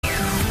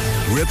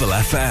Ribble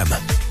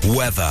FM.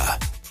 Weather.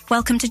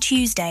 Welcome to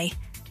Tuesday.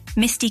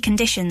 Misty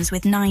conditions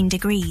with 9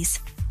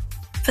 degrees.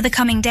 For the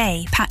coming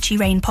day, patchy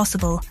rain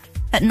possible.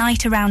 At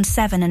night around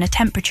 7 and a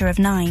temperature of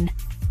 9.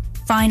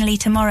 Finally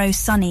tomorrow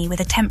sunny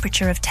with a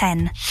temperature of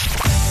 10.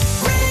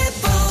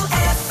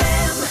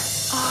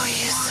 Oh,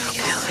 you're so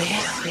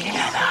silly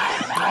and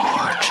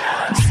I'm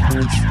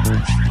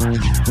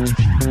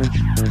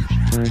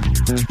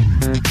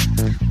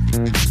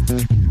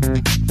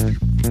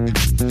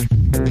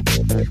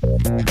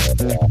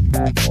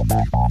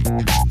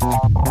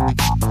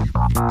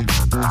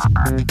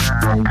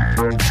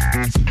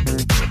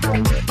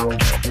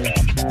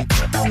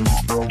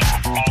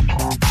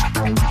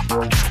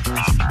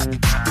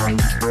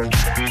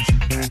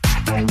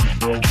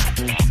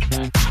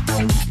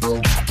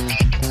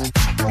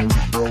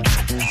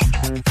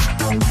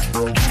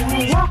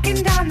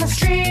Walking down the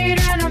street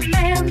and a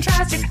man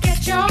tries to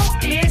get your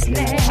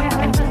business.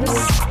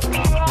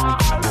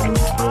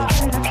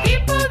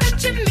 People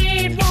that you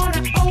meet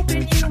wanna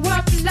open you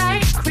up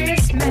like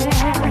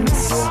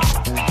Christmas.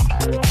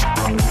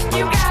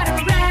 You gotta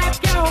wrap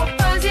your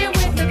fuzzy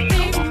with a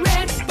big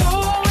red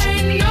bow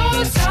and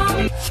know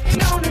some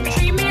gonna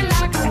treat me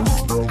like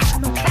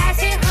I'm a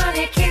classy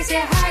honey, kiss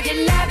you, hug you,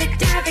 love it,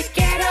 dab it,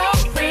 ghetto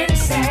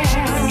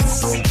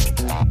princess.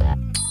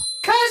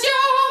 'Cause you're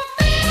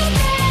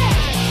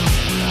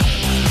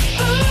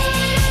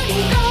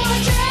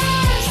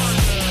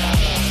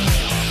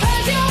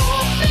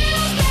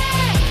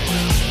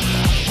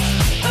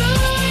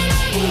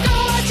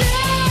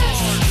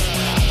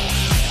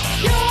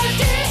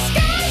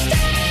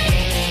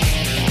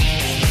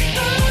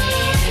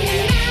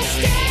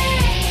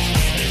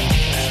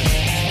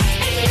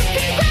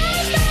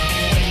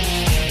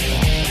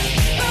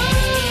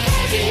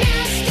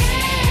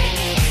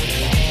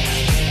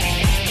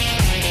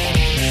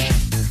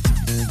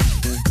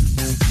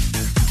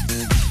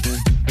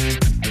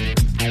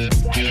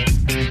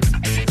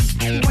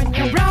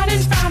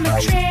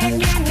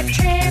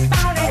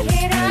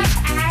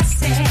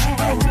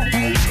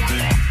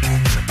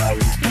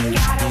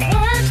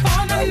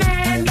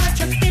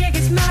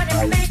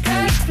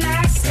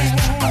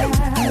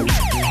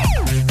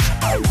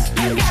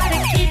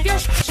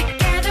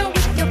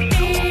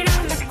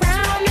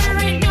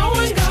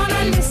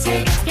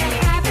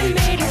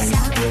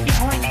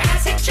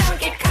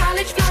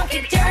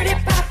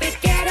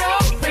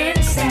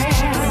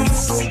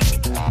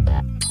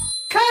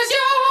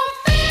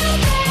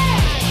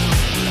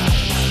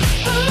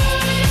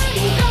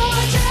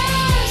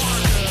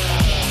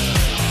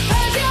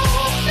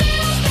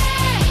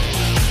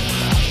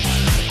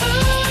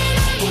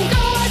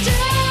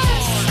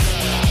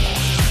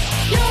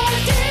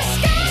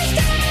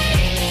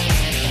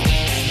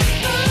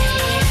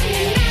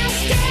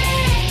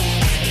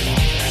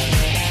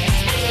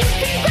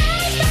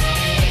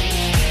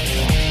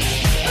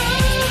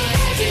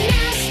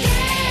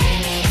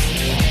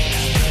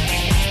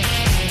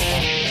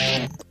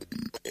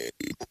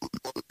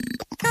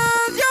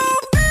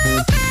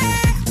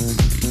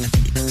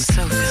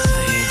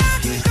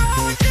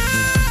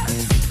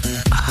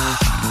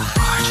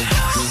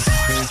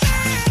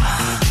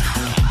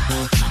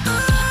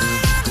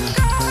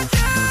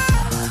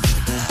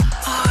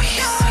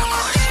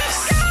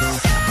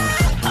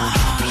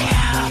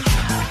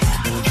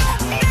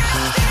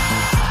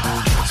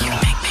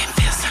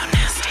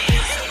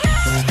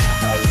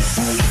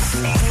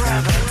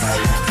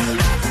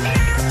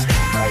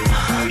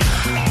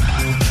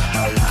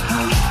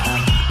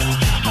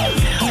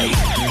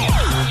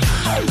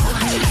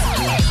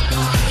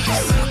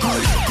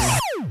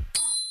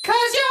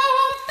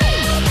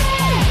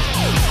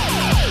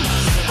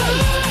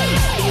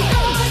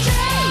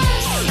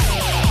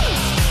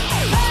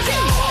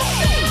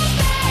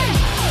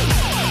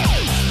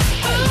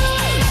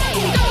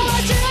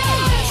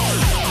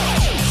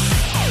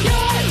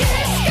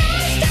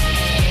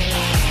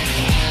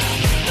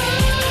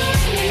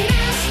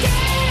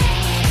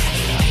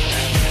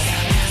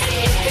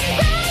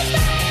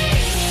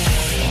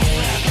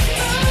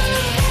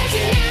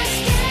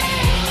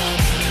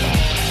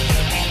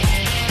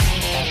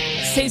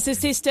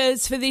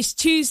Sisters, for this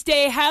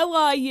Tuesday, how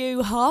are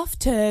you? Half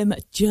term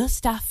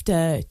just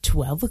after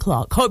 12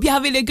 o'clock. Hope you're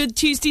having a good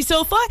Tuesday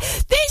so far.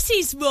 This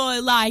is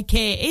more like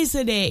it,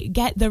 isn't it?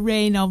 Get the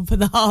rain on for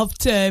the half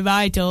term,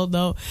 I don't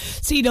know.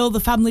 Seen all the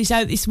families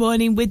out this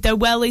morning with their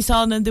wellies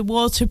on and the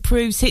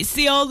waterproofs. It's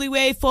the only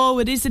way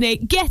forward, isn't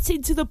it? Get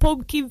into the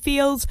pumpkin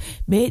fields,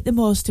 make the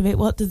most of it.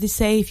 What do they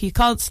say? If you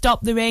can't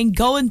stop the rain,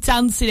 go and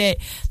dance in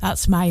it.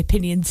 That's my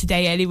opinion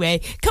today anyway.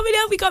 Coming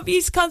up, we got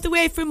music on the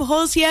way from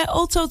Hosier.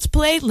 Also to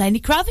play, Lenny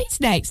Kravitz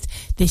next.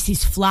 This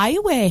is Fly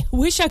Away.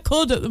 Wish I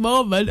could at the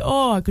moment.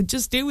 Oh, I could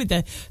just do with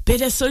a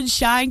bit of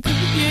sunshine, couldn't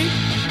you?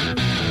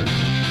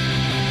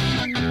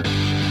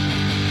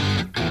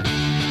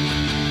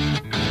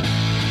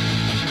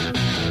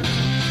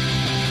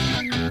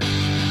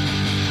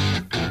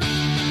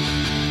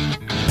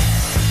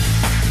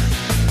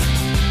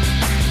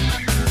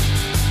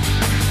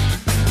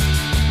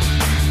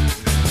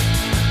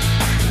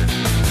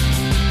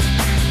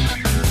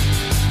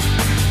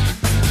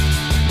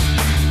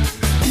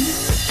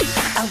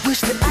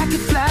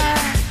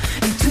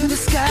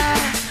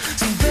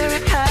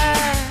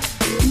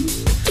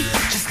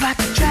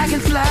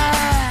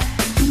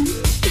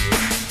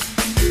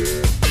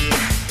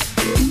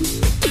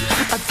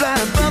 Fly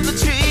above the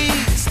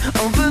trees,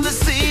 over the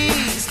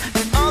seas,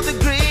 in all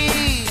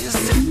degrees,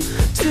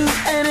 to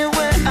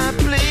anywhere I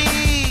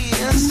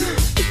please.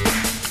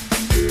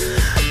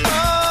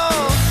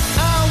 Oh,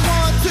 I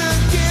want to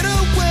get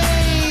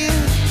away.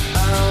 I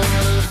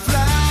want to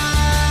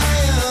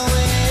fly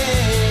away.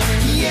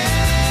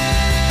 Yeah,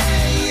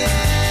 yeah,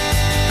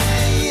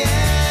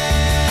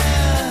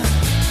 yeah.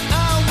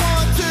 I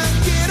want to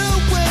get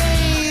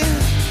away.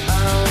 I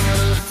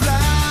want to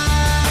fly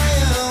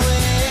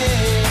away.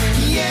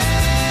 Yeah,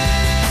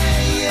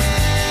 yeah,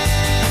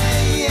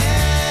 yeah.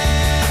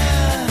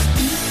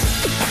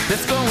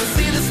 Let's go and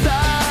see the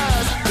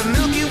stars, the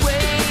Milky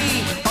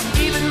Way, or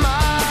even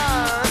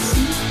Mars,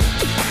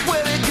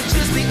 where it could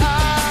just be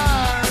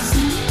ours.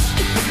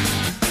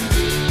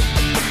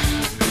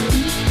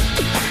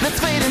 Let's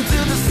fade into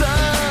the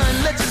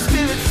sun, let your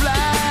spirit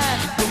fly,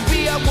 but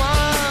we are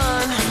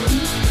one,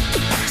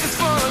 just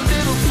for a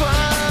little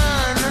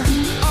fun.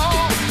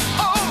 Oh,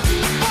 oh,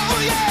 oh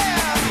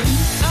yeah.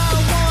 I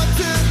want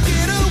to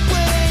get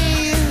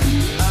away.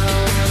 I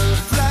want to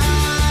fly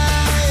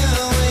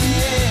away.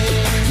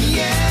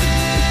 Yeah,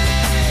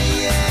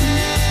 yeah,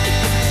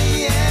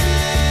 yeah.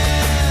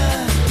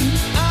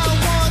 I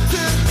want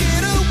to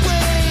get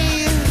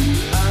away.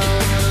 I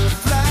want to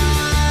fly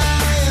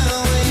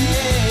away.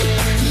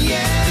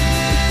 Yeah,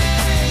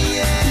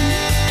 yeah,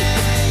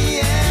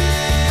 yeah.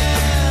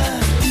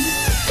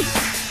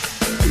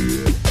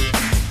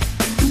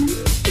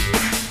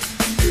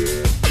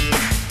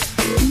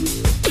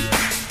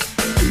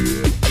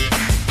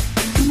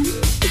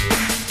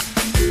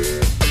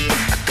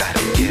 I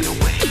gotta get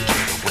away,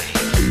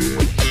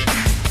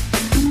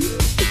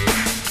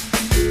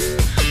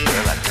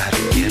 Girl, I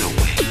gotta get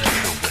away,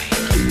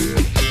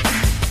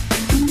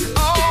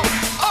 Oh,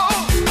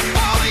 oh,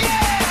 oh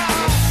yeah.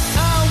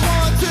 I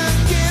want to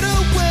get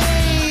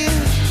away.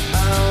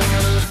 I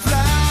want to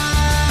fly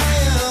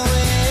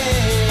away.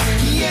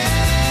 Yeah,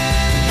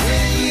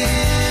 yeah,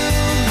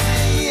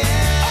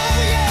 yeah. Oh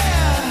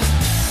yeah.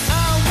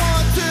 I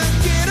want to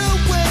get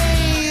away.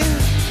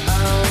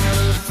 I want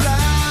to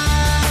fly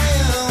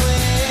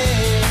away.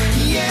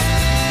 Yeah,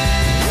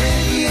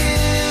 yeah,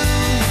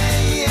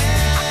 yeah.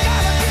 I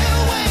gotta get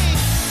away.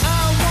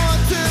 I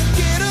want to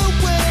get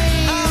away.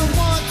 I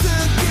want to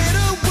get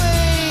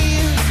away.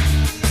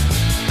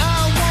 I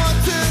want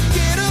to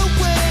get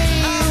away.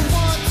 I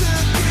want to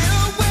get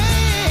away.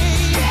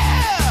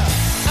 Yeah.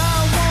 I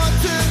want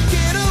to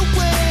get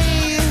away.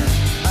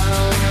 I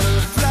want to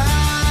fly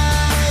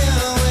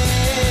away.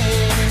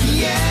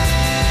 Yeah,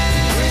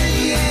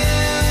 yeah,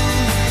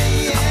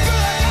 yeah.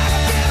 Girl, I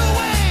gotta get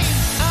away.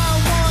 I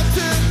want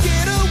to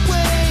get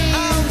away.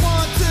 I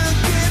want to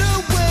get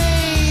away.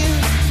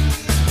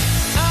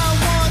 I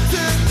want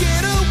to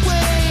get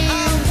away.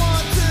 I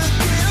want to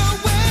get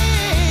away.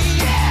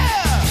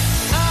 Yeah.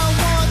 I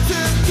want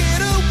to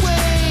get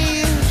away.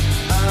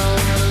 I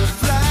want to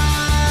fly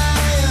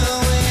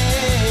away.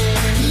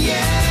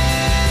 Yeah,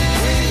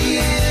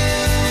 yeah.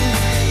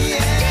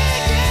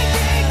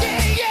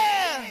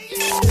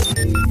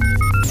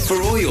 For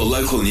all your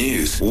local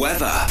news,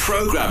 weather,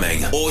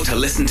 programming, or to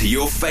listen to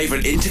your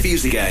favourite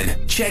interviews again,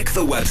 check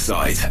the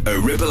website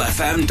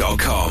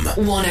ribblefm.com.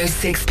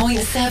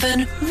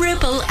 106.7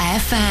 Ripple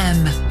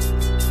FM.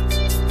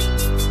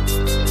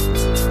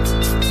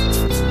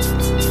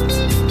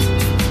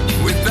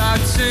 Without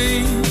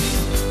change,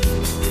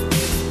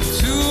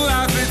 two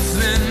outfits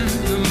and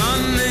my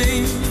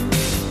name.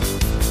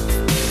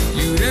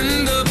 You'd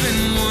end up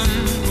in one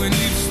when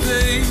you'd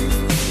stay.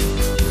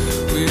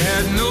 We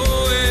had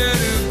nowhere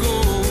to go,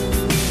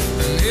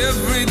 and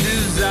every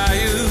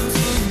desire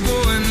for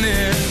going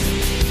there.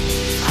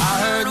 I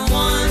heard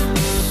once,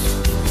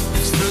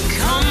 it's the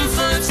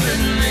comforts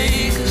that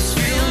make us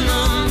feel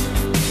numb.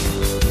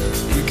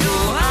 We go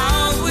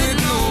out with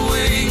no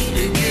way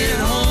to get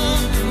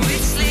home, and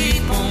we'd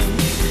sleep on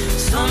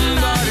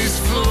somebody's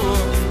floor.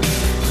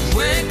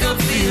 Wake up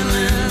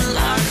feeling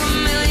like a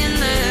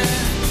millionaire.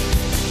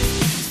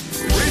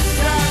 Wish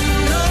I'd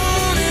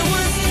known it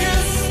was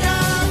just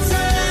our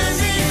turns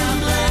in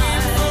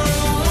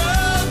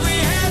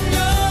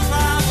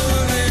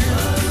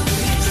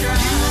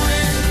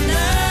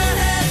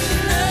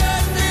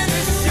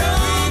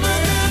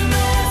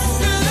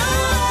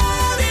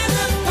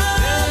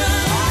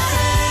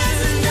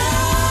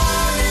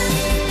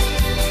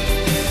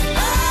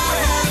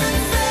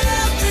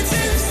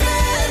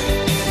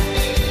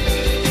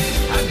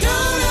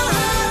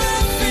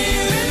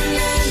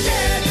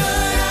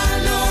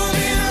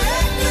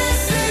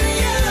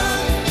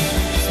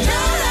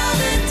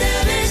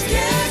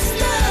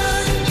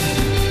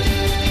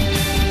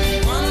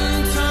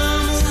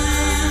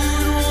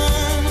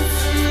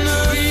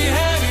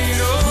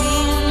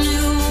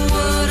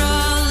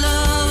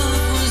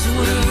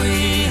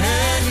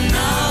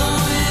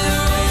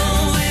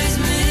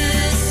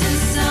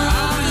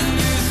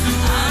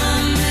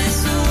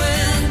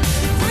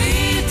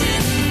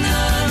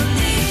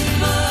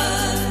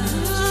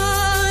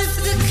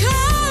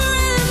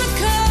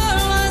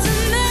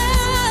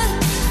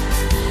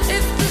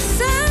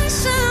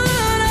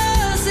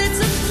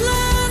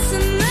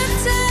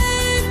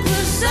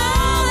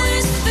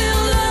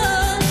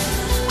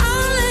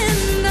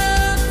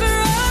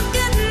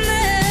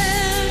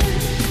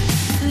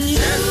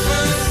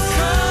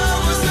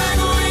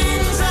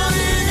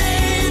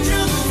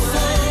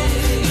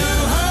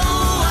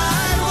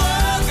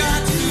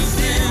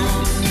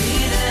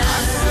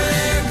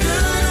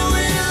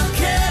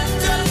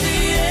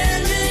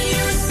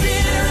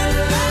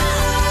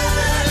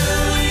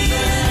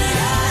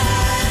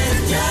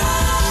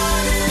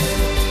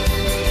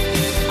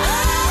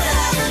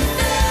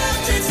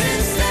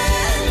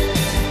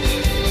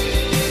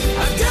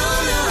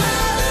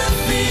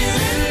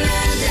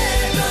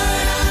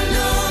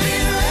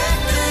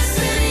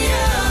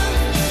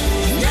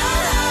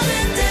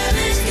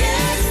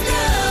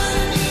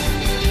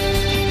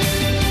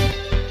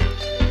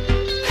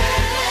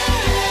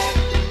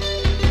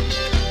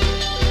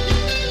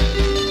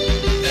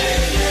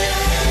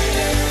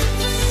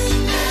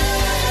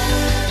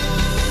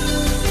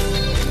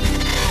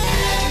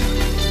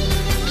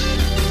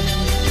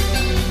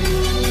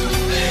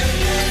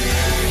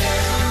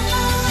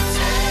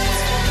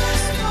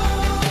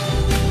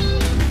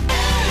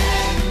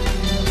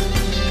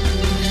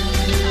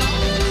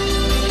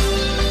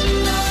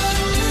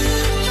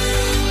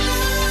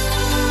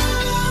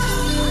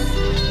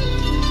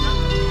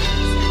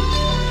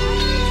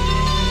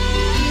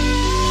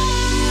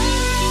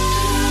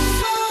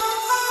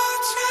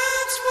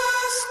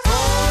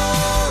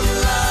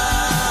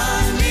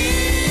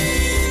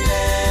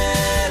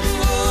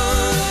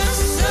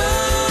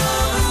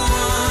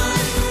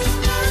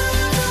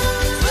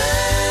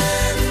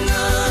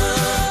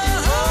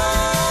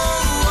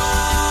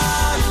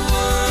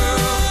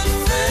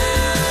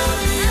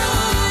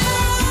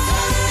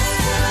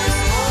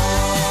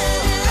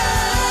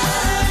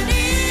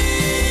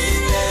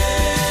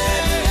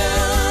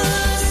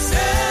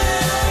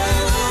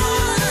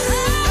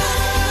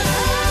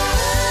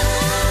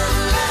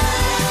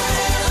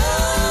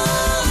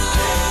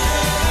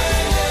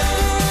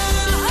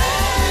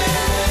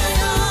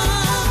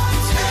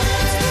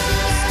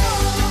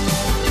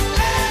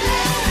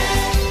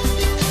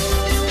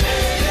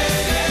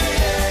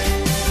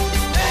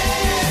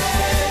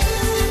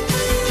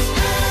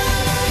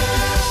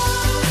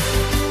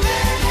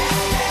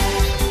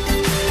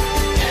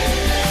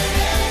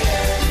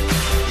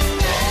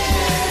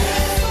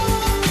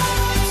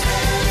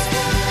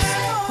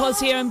Rose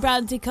here and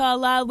Brandy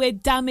Carlisle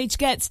with Damage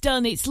Gets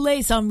Done. It's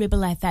Liz on Ribble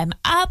FM.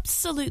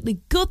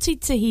 Absolutely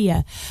gutted to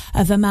hear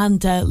of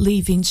Amanda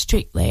leaving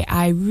Strictly.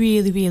 I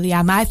really, really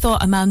am. I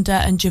thought Amanda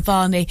and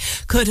Giovanni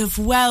could have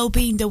well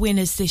been the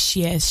winners this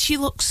year. She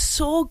looked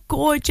so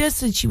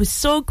gorgeous and she was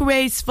so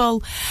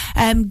graceful.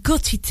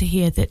 Gutted to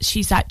hear that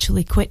she's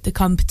actually quit the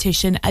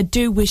competition. I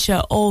do wish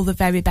her all the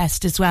very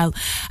best as well.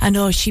 I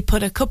know she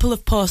put a couple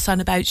of posts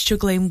on about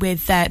struggling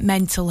with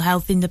mental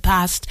health in the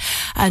past,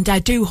 and I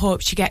do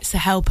hope she gets the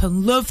help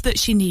and love that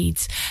she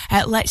needs.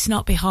 Let's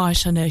not be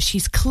harsh on her.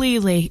 She's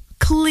clearly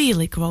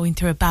going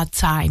through a bad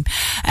time.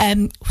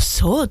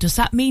 So does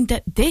that mean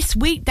that this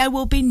week there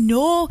will be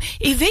no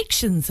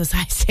evictions, as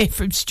I say,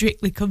 from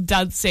Strictly Come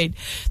Dancing?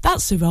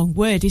 That's the wrong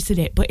word, isn't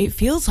it? But it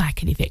feels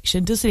like an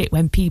eviction, doesn't it,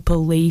 when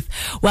people leave?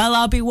 Well,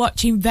 I'll be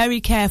watching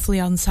very carefully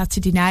on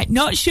Saturday night.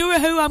 Not sure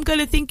who I'm going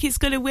to think is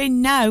going to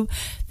win now.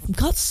 I've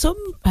got some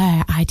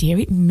idea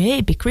it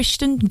may be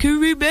Christian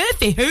Guru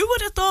Murphy. Who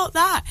would have thought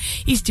that?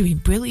 He's doing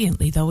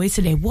brilliantly though,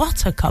 isn't he?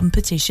 What a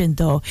competition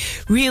though.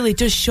 Really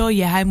does show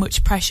you how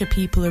much pressure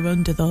people are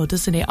under though,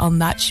 doesn't it, on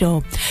that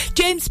show.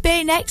 James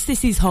Bay next.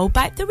 This is Hold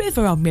Back the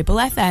River on Ribble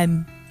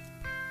FM.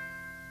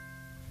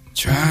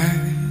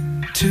 Try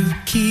to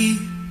keep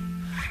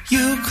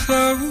you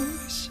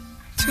close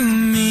to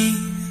me,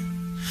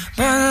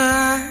 but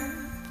I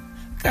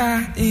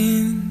got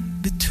in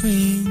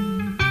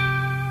between.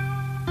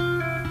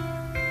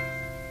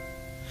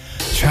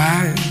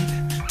 Tried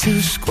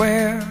to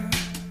square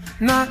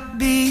not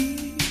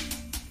being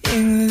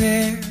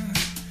there,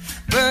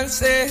 but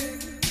said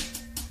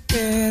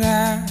that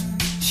I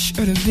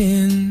should have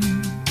been.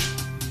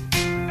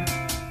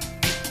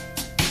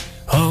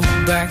 Hold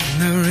back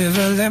the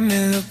river, let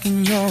me look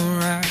in your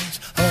eyes.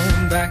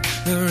 Hold back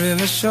the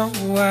river so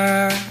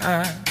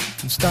I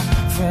can stop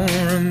for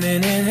a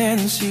minute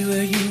and see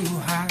where you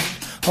hide.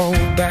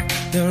 Hold back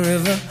the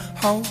river,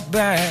 hold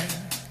back.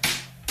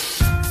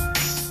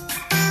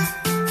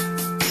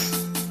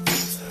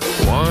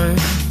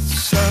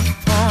 Once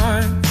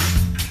upon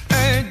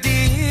a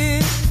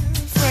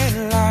different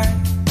life,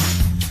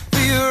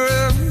 we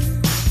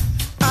rubbed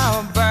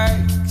our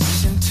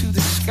backs into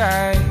the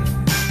sky.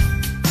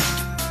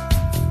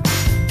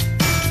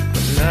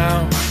 But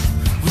now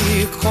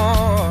we're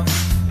caught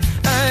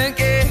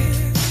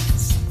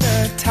against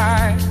the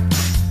tide.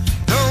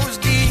 Those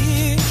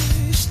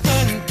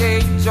distant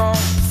days are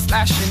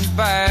flashing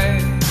by.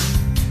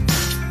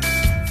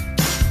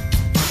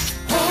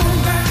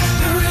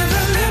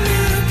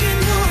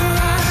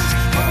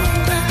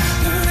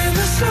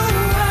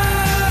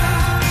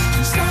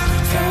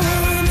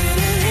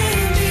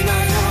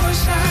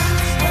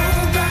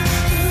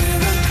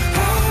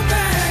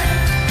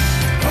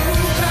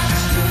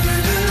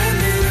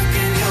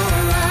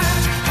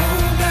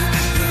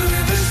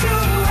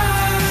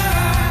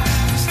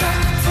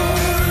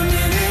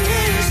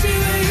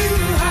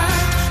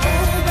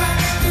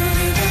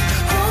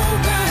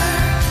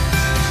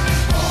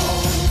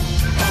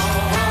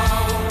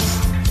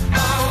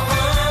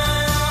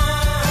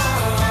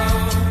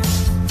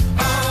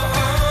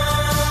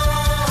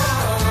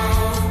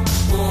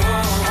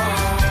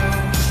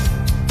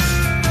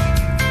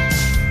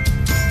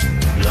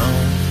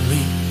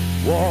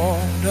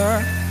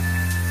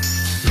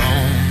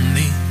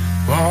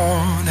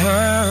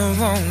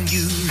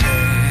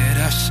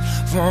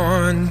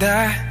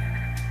 Wander,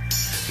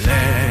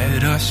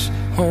 let us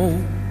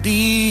hold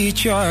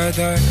each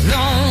other.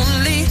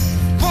 Lonely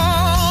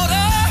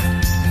water,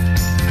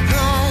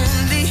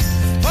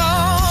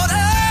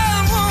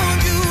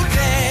 won't you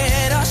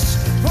let us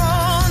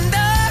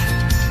wander?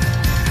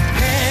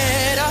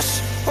 Let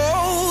us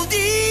hold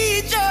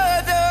each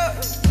other.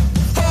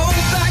 Hold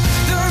back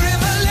the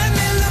river, let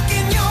me look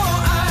in your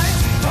eyes.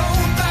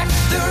 Hold back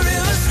the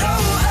river so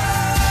I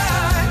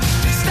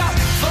can stop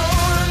for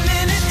a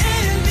minute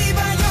and be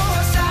by your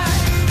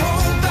side.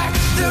 Hold back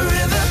the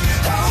river,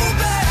 hold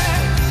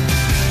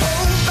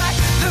back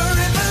the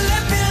river,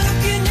 let me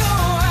look in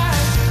your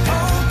eyes.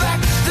 Hold back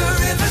the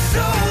river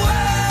so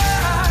I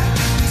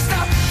can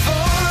stop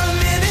for a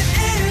minute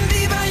and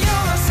be by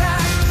your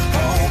side.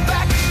 Hold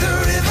back the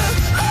river,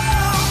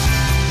 oh,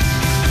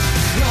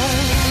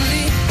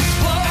 lonely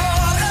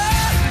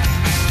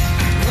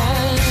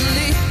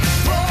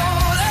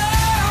water,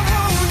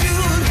 won't you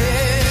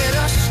let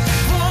us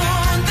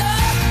wander?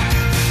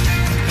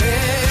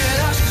 Let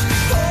us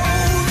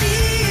hold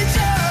each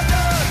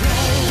other.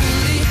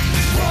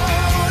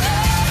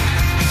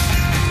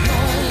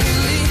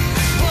 Lonely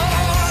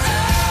water,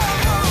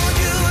 won't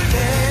you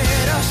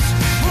let us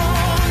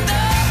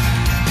wander?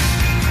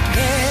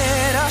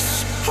 Let us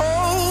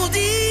hold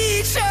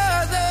each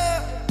other.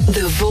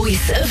 The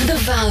voice of the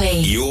valley.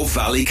 Your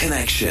Valley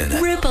Connection.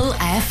 Ribble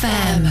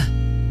FM.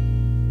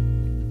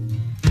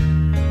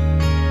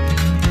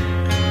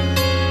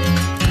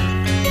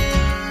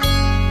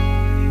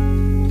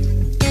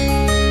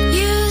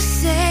 You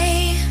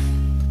say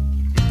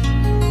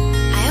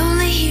I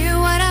only hear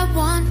what I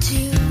want to.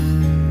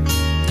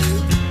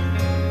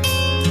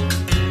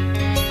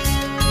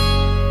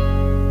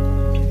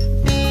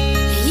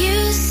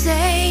 You say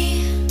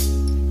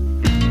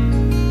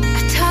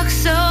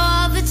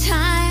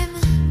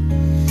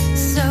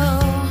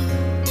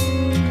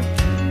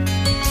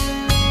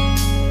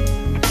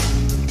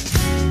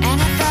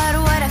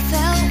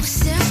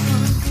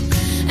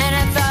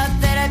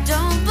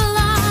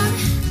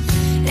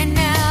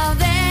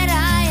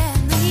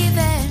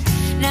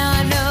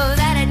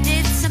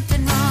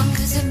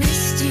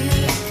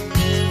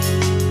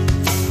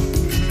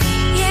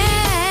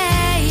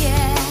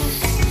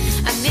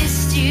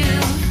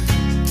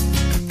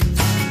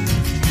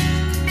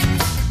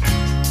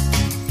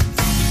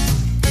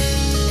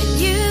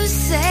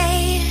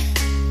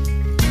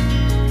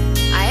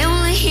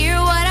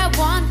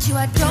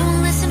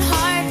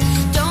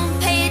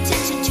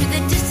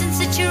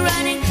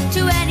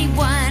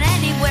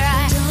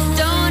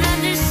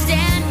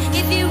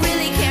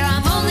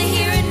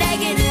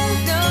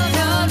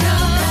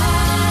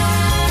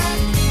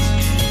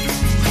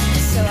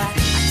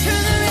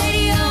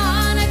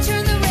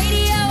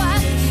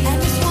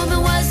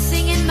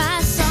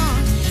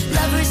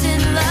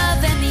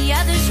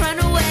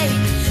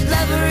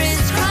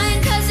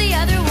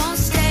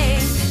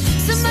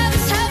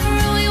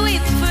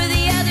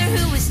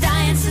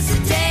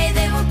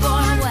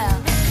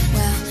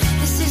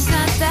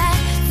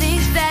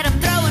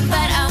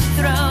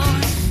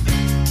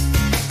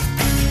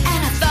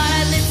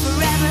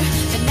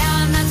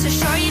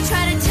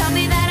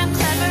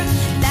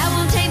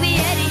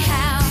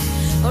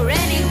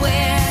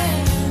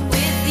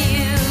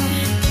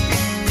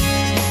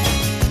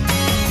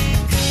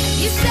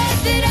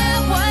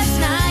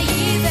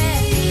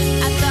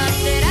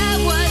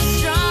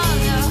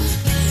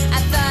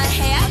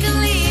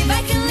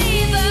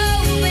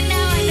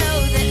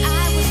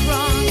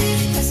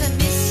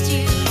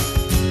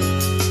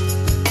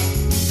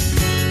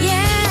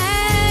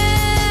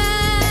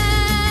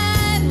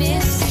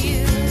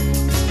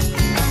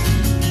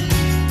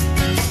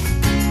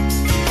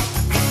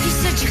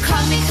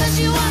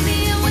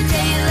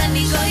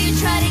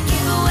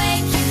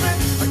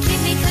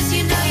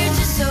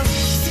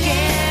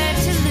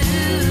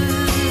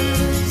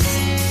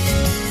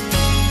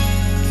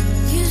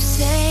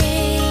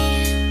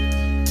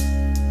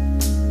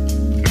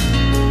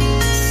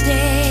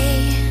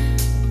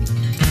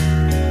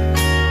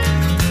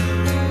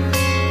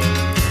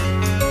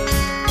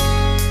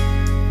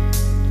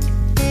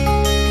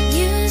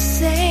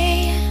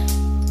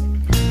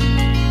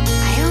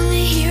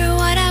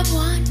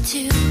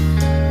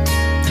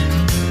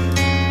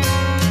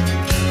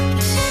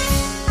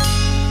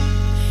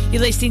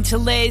listening to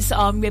Liz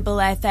on Ribble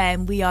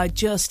FM. We are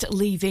just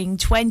leaving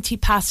 20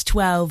 past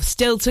 12.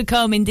 Still to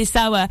come in this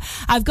hour.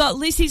 I've got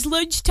Liz's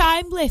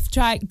lunchtime lift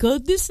track.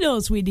 Goodness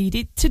knows we need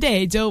it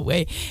today, don't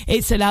we?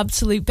 It's an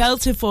absolute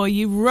belter for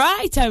you,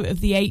 right out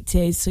of the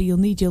 80s. So you'll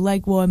need your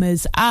leg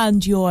warmers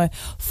and your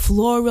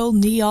floral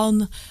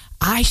neon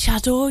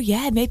eyeshadow.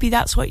 Yeah, maybe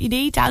that's what you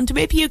need. And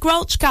maybe your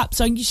Grolsch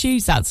caps on your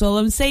shoes. That's all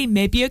I'm saying.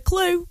 Maybe a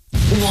clue.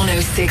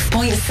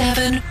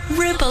 106.7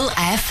 Ribble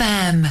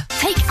FM.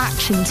 Take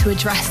action to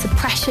address the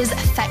pressures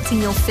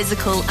affecting your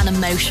physical and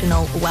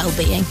emotional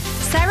well-being.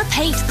 Sarah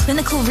Pate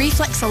Clinical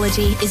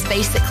Reflexology is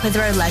based at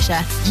Clitheroe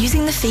Leisure.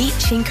 Using the feet,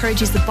 she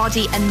encourages the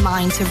body and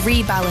mind to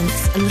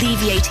rebalance,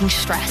 alleviating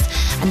stress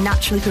and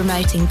naturally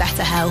promoting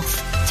better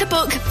health. To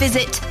book,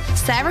 visit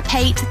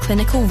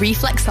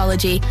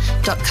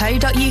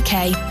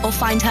sarahpateclinicalreflexology.co.uk or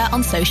find her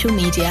on social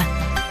media.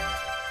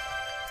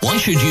 Why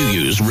should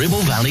you use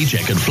Ribble Valley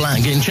Checkered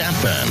Flag in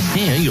Chatburn?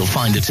 Here you'll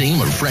find a team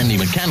of friendly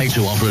mechanics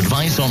who offer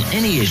advice on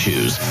any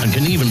issues and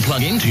can even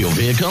plug into your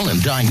vehicle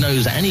and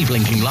diagnose any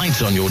blinking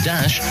lights on your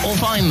dash or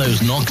find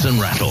those knocks and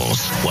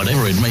rattles.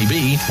 Whatever it may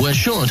be, we're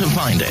sure to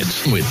find it.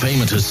 With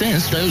Payment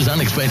Assist, those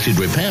unexpected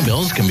repair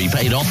bills can be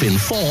paid off in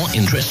 4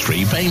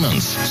 interest-free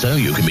payments, so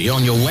you can be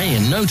on your way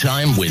in no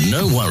time with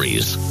no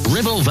worries.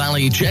 Ribble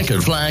Valley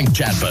Checkered Flag,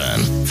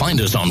 Chatburn. Find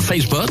us on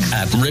Facebook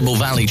at Ribble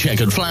Valley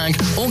Checkered Flag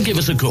or give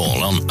us a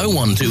call on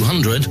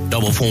 01200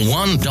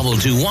 441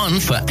 221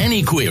 for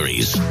any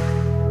queries.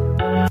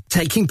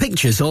 Taking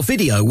pictures or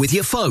video with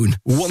your phone?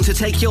 Want to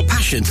take your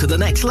passion to the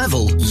next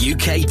level?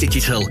 UK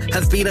Digital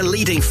have been a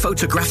leading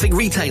photographic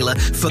retailer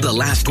for the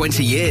last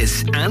 20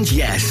 years. And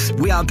yes,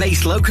 we are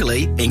based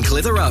locally in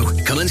Clitheroe.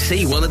 Come and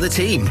see one of the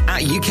team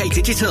at UK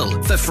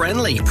Digital for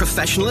friendly,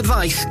 professional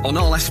advice on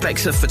all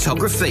aspects of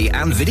photography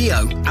and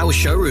video. Our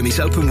showroom is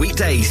open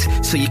weekdays,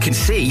 so you can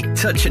see,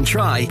 touch and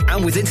try.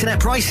 And with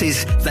internet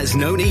prices, there's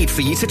no need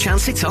for you to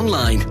chance it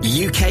online.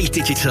 UK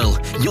Digital,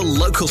 your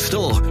local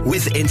store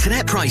with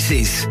internet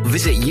prices.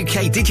 Visit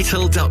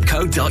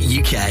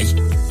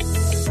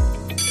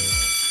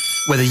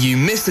ukdigital.co.uk. Whether you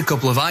missed a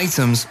couple of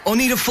items or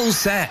need a full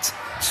set,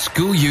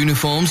 school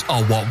uniforms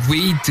are what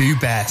we do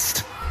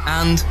best.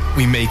 And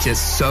we make it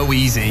so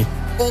easy.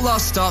 All our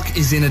stock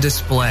is in a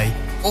display,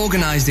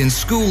 organised in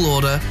school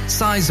order,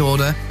 size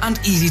order, and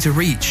easy to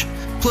reach.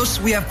 Plus,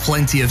 we have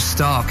plenty of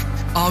stock.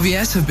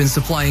 RVS have been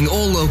supplying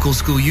all local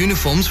school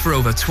uniforms for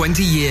over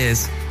 20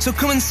 years. So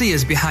come and see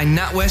us behind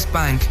NatWest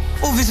Bank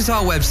or visit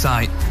our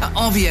website at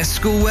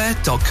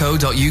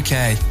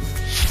rvsschoolwear.co.uk.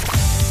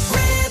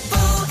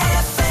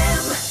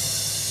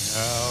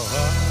 Now I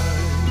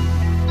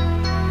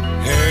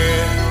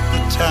had the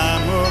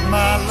time of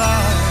my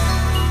life.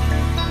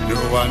 No,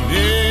 I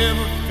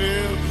never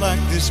felt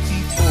like this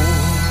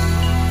before.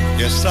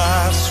 Yes,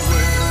 I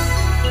swear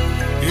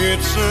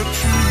it's a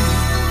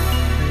truth.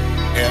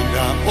 And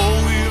I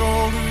owe it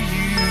all to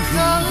you. 'Cause I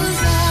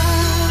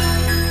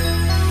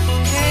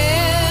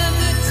had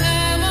the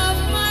time of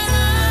my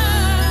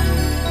life,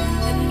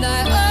 and I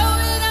owe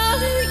it all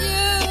to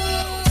you.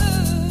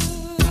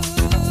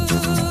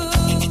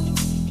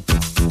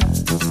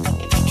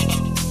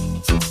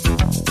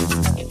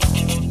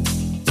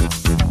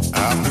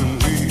 I've been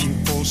waiting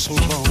for so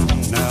long.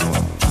 Now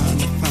I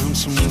finally found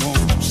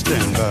someone to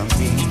stand by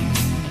me.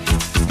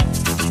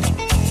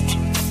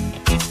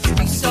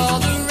 We saw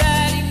the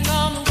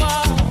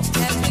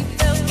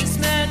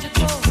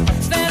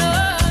fell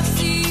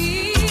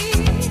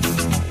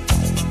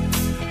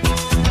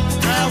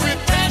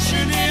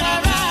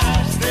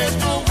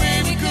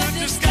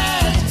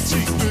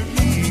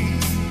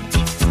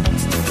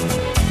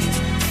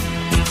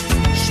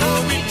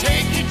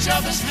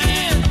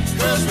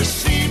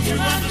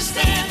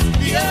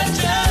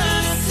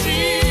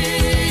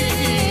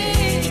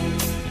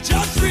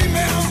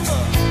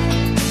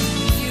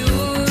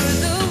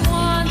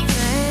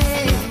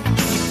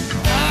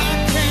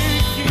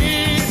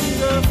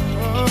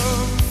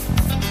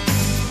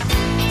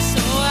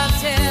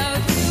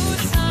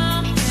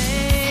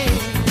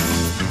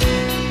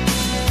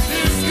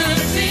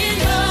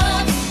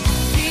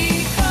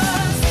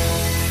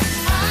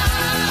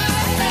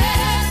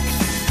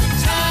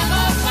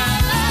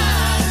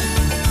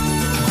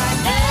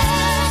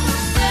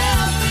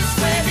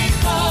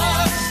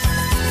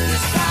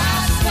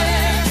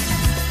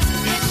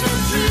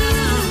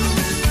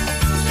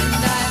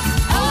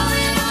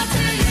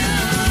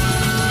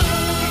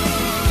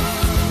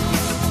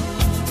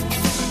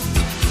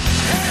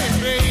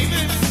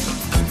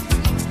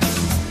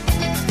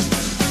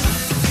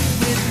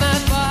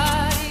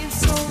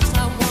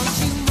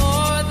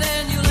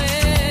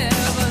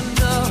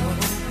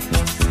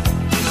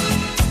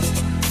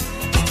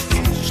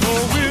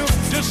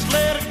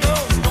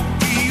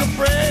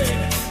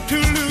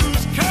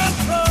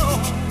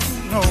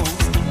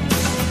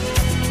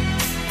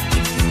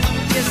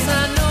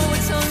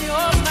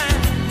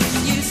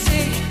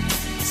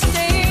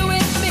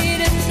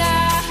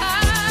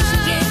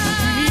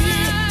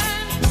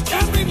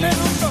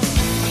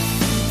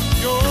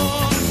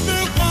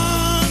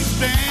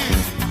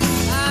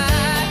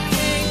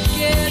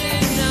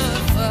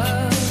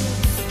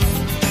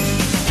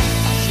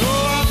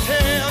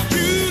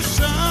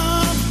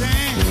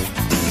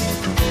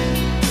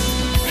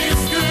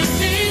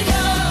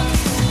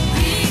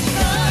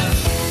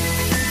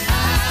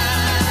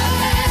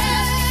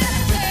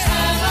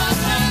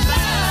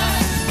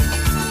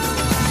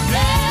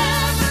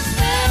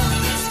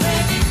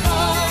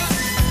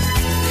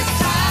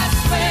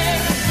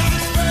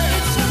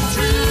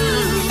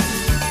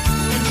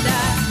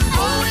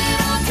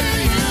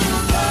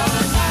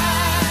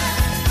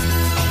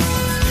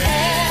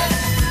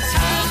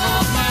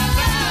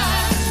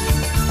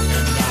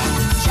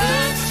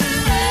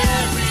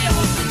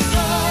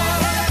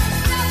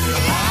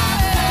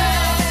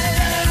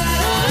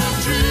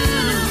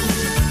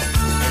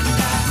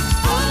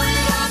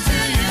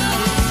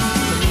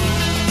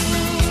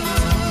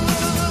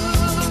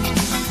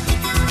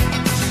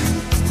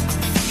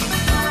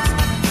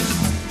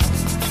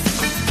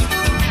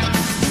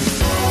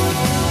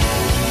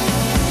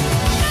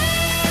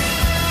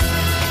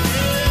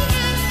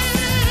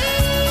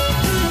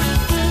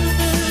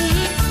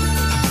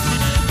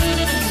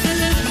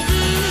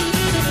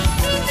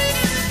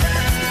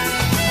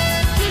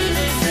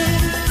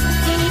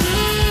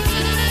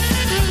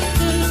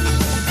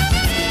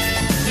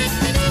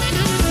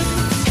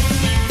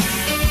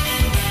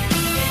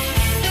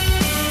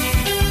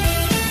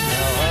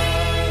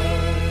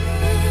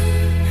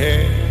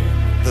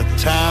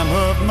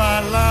my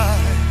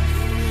life.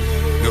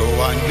 No,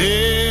 I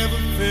never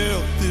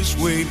felt this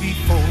way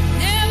before.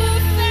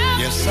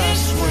 Yes, I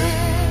swear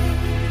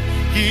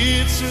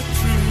it's a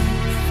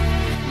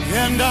truth,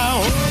 and I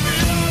hope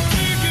it all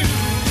to you.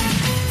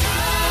 I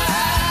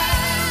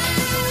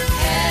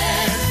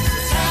had the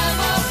time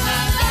of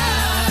my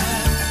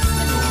life.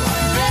 No,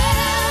 I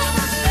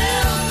never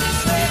felt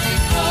this way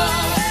before.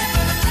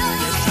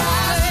 Yes, I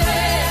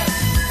swear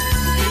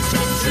it's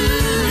a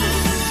truth,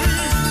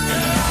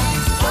 and I'm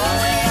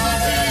sorry I'll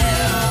be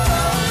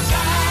because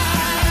I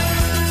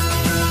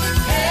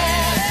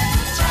had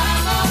the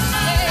time of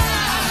my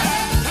life.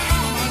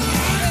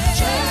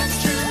 Chance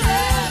to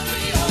have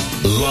me on.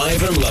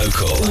 Live and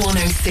local.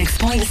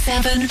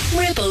 106.7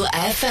 Ribble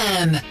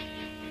FM.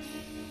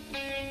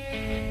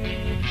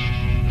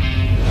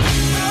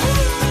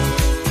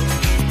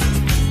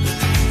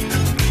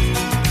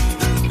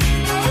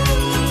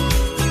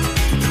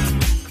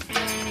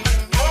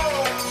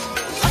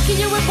 Lucky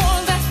you were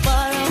born that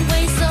far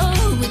away, so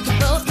we could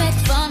both make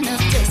fun of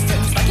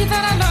distance. Lucky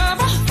that I love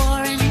a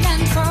foreign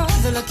land for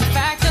the lucky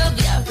fact of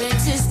your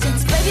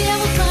existence. Baby, I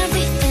will climb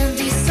the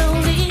Andes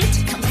solely to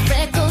count the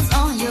freckles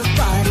on your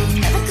body.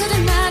 Never could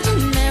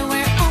imagine there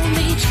were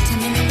only too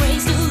many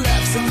ways to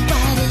love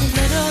somebody.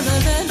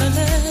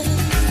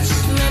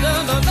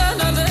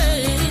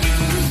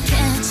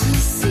 Can't you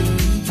see?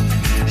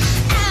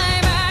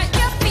 I'm at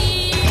your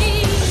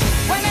feet.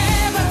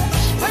 Whenever,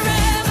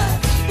 wherever,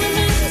 we're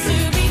meant to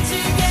be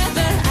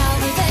together. I'll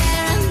be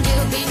there and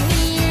you'll be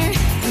near,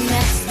 and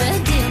that's the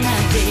deal, my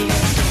dear.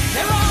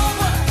 They're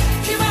over,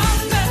 you're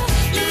under.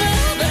 You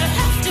never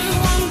have to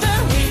wonder.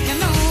 We can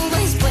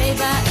always play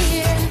by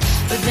ear,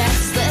 but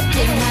that's the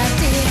deal, my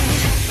dear.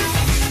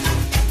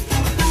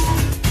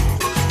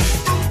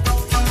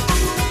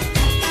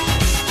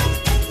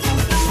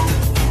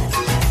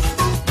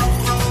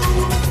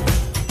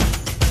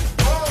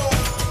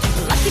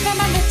 Lucky that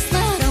my lips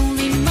not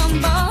only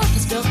mumble,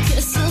 but still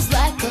kisses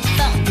like a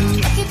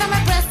fountain. Lucky that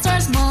my breaths are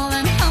small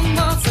and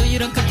humble, so you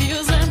don't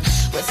confuse them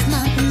with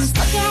mountains.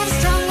 Lucky I have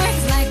strong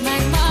words like my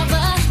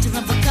mother to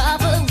run for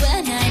cover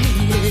when I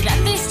need it.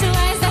 And these two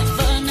eyes that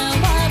for no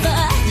other,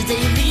 the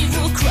day you leave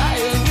will cry a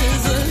river.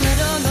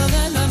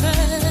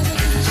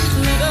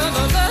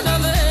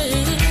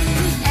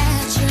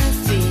 At your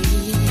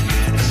feet,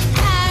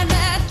 I'm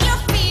at your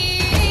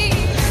feet.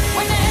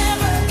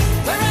 Whenever,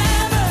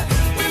 wherever,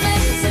 we're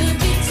meant to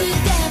be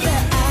together.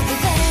 I'll be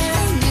there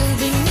and you'll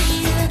be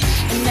near,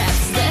 and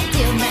that's the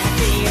deal, my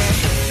dear.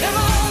 They're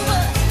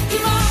over,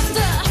 you're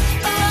under,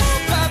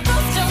 but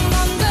both don't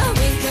wonder.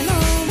 We can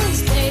always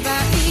play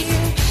by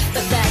ear,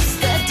 but that's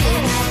the deal,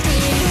 my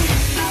dear.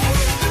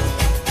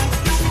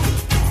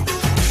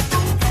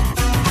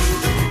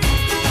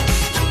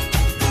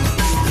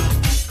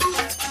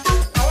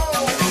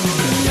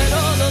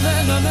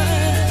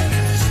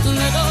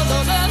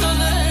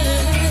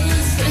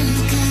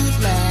 Think out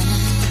loud,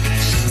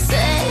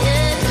 say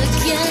it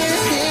again.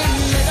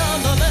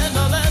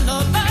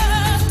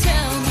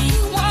 Tell me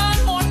one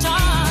more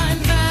time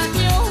that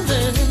you're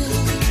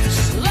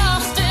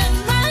lost in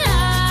my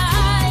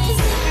eyes.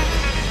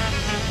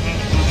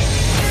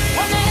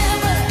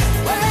 Whenever,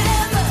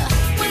 wherever,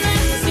 we're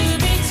meant to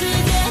be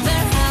together.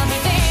 I'll be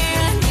there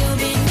and you'll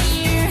be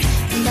near,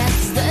 and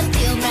that's the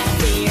deal, my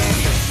dear.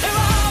 They're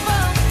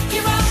over,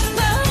 you're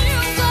under, you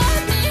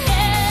got me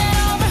head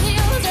over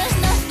heels. There's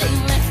nothing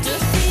left to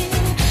fear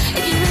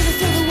if you really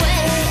feel the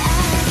way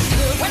I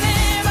feel.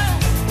 Whenever,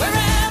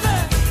 wherever,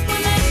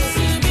 we're meant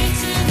to be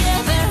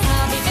together.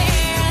 I'll be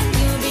there and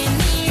you'll be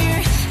near,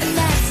 and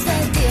that's the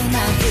deal,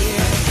 my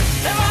dear.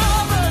 They're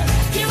over,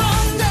 you're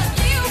under,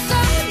 you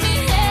got me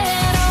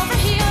head over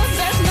heels.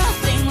 There's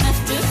nothing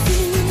left to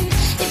fear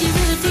if you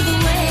really feel the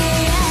way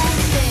I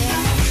feel.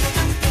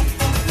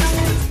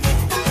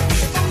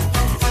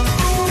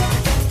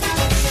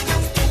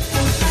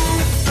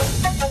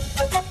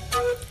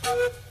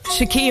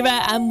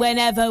 Shakira and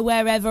Whenever,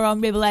 Wherever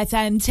on Ribble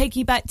FM take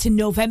you back to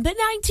November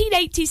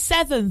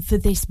 1987 for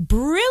this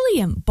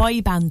brilliant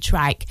boy band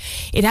track.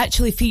 It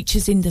actually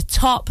features in the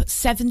top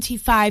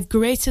 75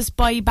 greatest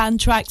boy band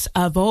tracks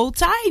of all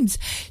times.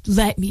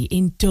 Let me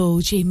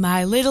indulge in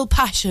my little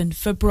passion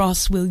for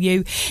Bros, will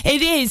you?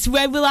 It is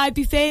When Will I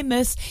Be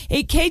Famous?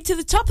 It came to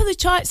the top of the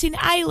charts in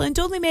Ireland,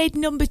 only made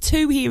number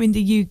 2 here in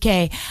the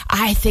UK.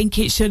 I think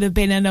it should have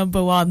been a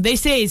number 1.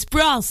 This is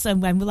Bros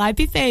and When Will I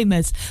Be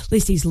Famous?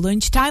 This is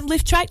Lunchtime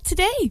Lift Track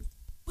today.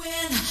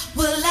 When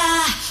will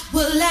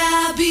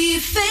I be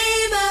famous?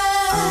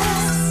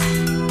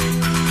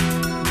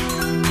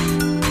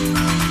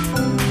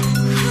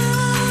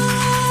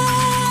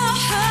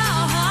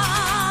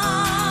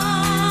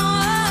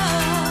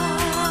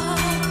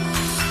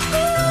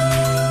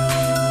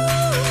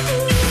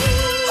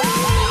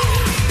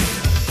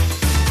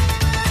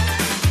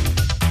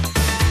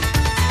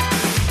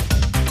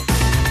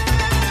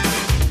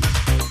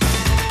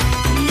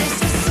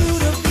 Yes, a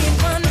suit of being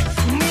fun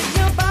with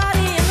your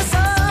body in the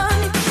sun.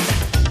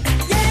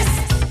 Yes,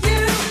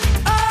 you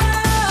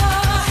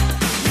are.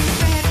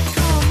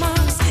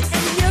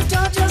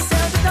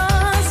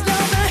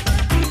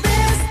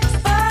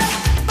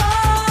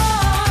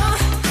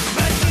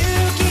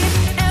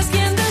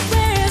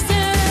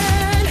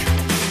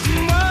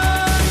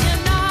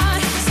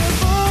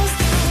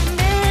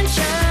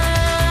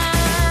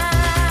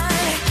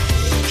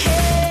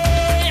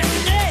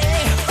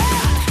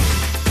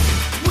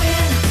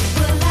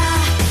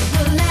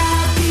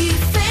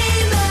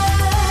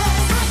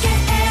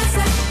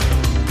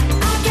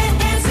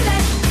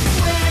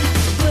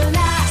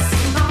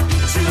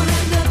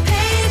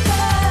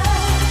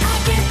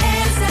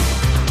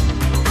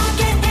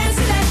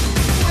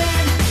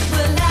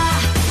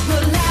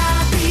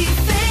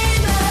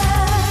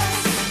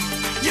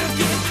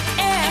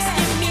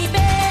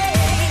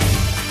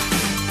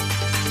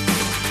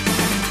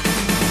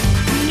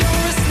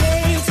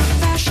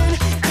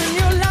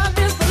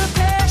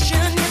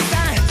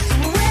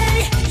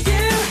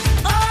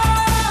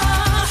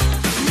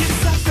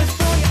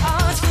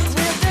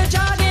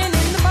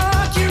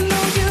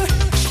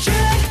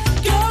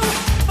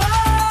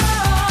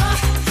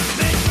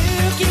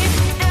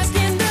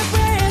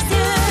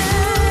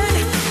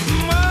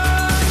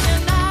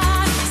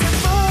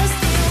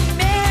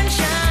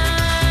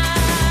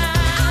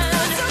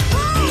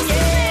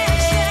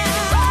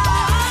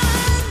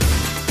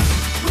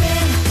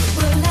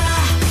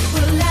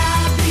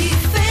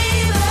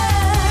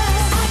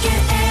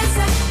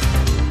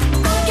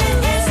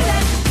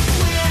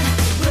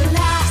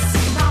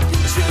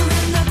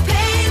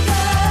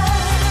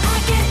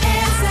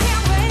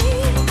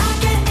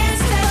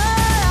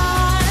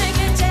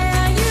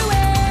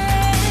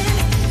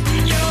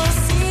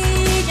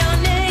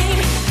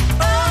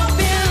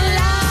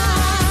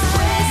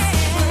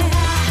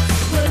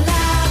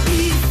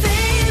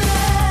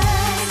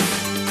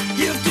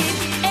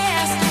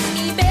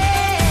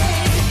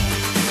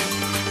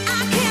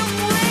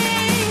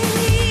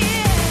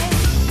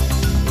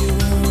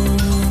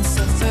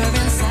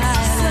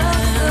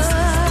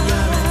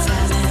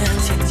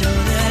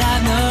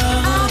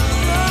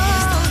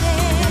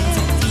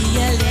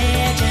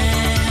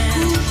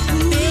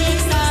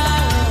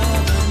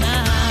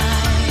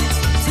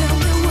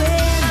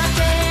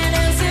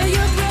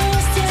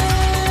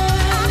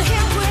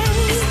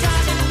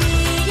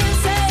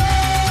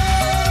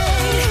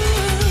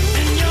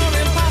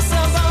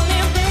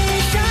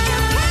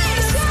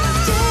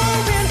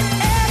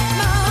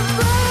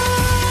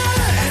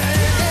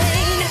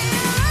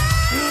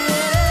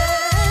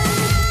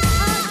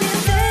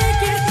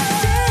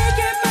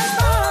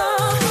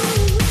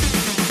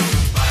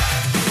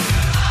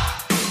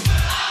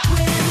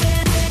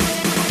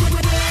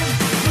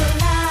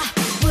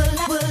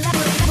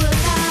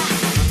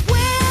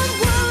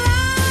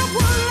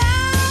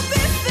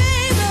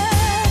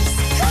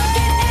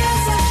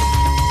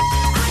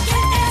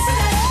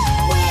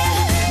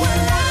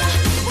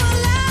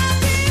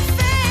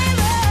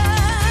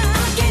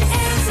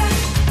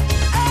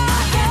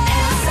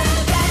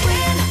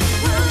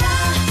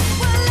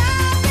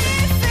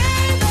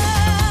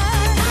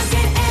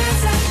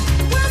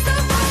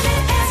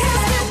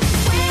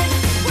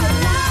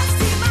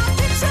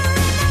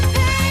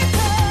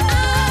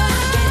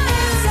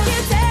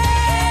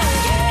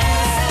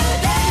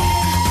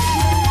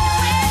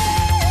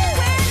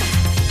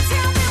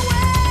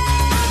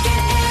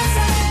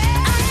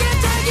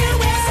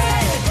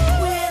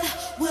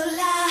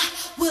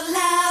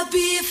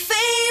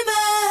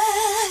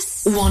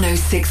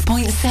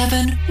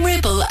 106.7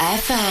 Ribble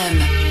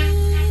FM.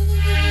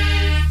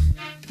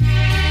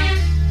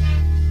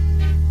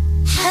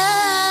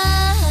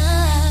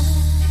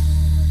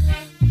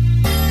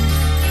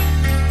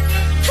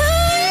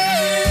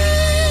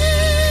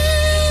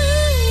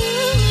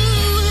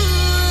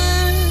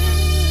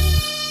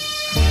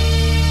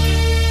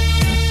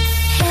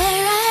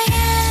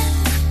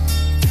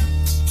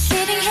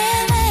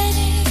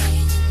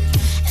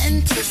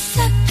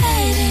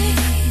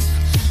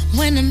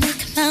 When I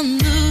make my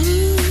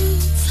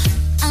move,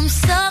 I'm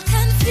so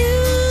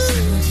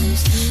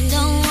confused.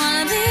 Don't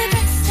wanna be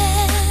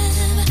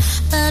aggressive,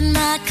 but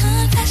my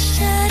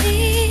confession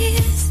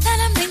is that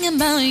I'm thinking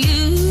about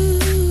you.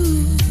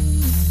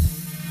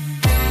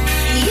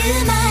 You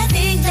might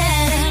think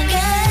that a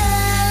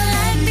girl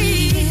like me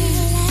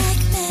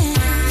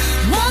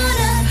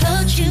wanna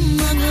approach you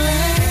more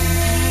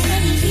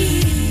gladly,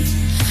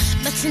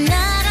 but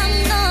tonight I'm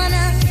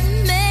gonna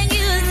make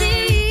you see.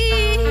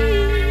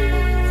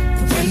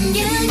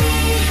 You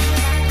need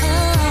a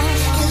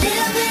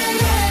little bit of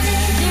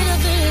loving,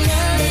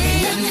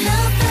 look no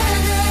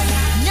further.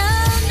 No,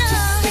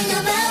 just think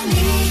about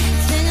me,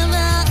 think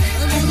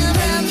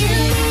about you.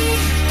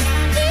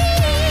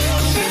 A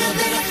little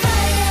bit of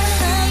fire,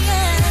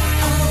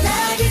 all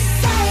I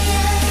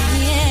desire,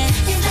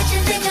 is that you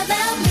think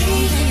about me.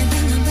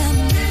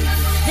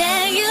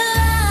 There you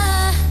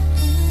are,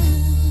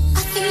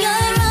 I think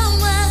you're wrong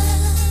one,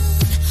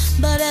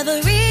 but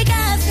every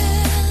guy's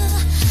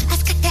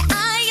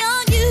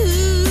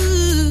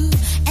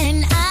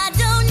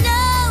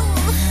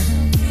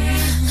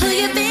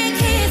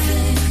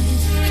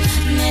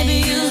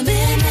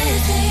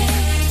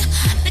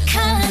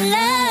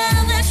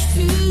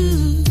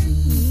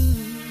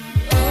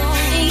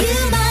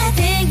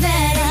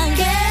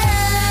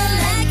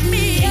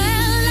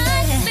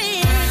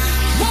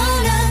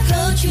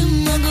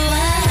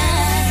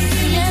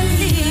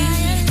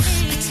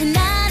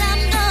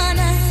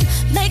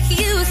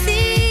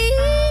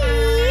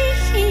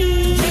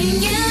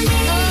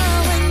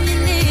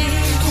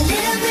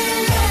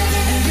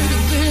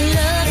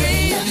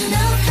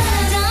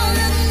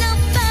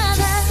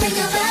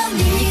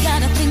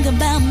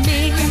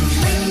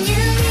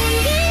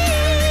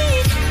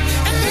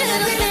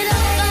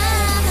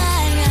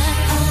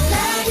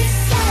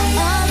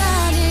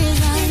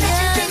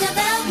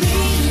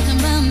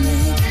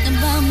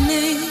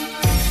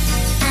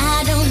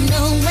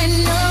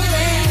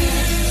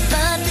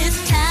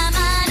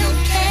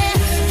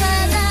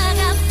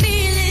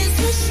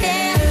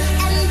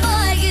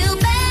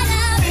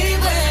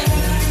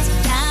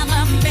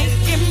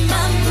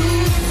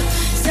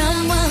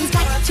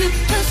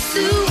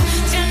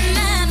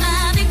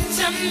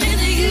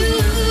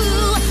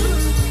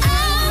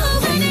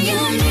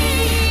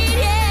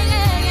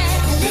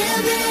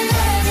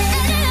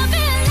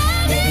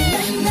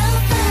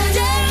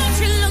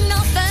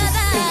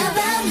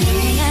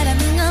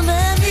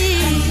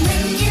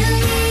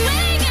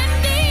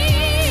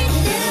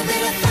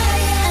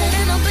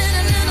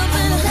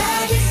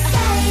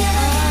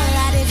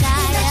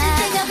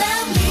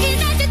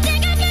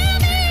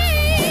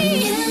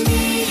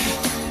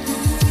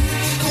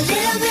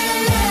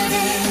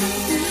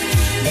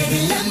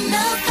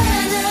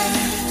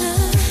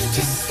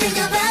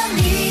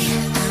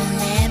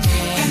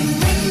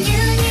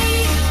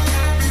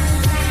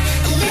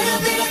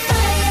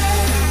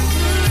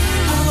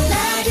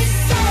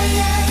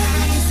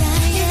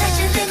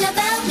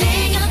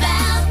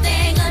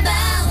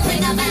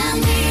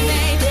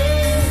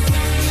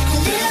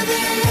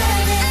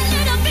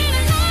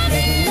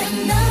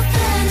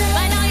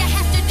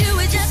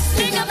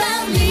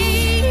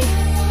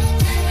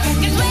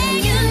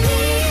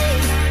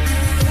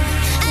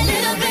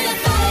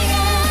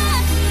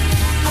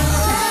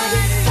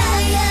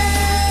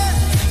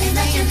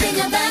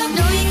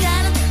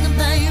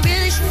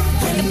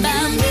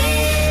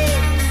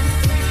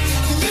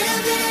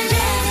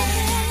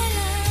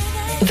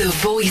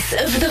Voice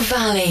of the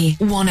Valley,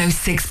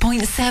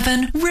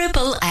 106.7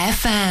 Ribble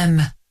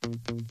FM.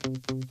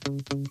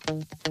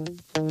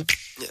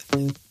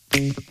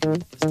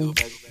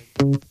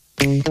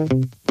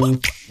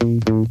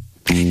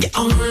 You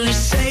only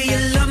say you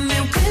love me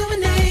when we're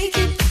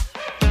naked,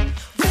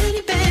 when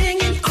you're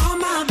banging on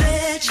my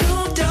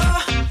bedroom door.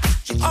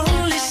 You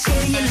only say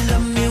you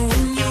love me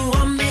when you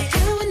want me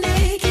and we're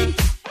naked,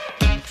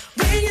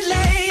 when you're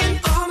laying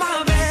on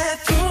my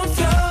bathroom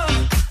floor.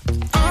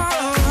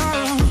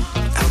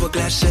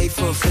 Hourglass shape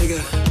for a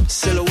figure,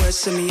 silhouette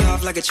set me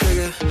off like a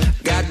trigger.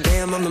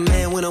 Goddamn, I'm the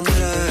man when I'm with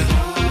her.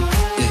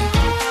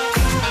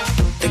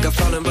 Think I'm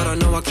falling, but I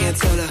know I can't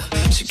tell her.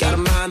 She got a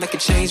mind that could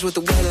change with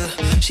the weather.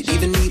 She'd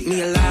even eat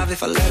me alive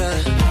if I let her.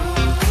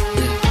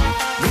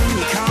 When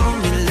you call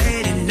me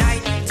late at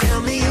night,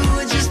 tell me you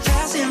were just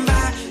passing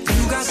by.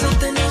 You got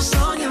something else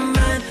on your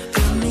mind.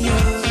 Tell me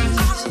yours.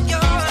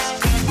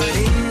 But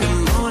in the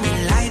morning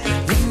light,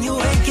 when you're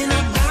waking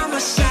up by my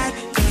side,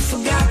 you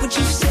forgot what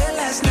you said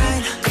last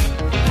night.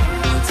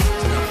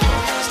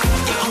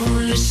 You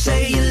only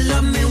say you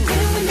love me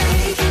when we're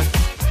naked,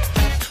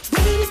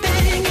 when you're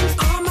banging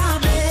on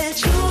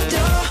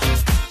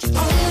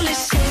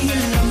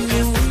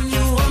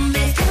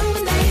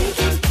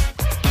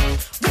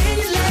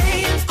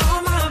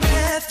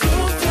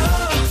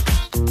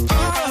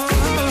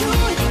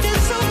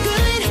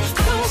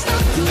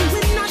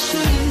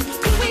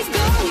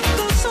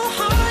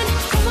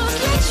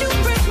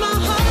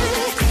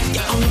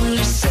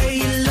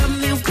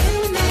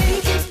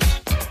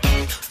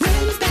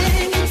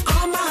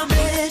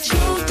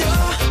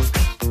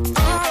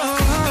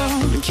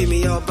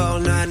up all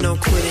night, no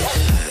quitting.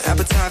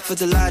 Appetite for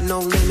delight, no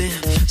limit.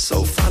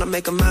 So fine, I'll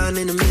make a mind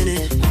in a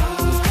minute.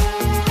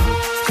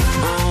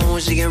 Oh,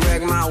 she can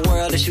wreck my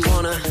world if she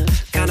wanna.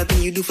 Kind of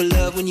thing you do for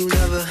love when you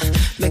love her.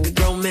 Make a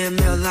grown man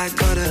melt like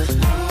butter.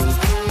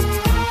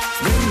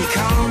 When you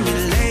call me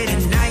late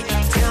at night,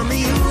 tell me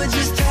you were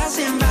just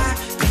passing by.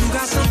 You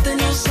got something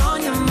else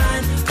on your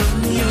mind.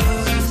 I'm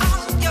yours.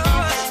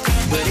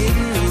 But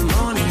in the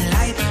morning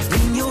light,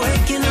 when you're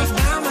waking up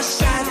by my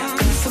side, you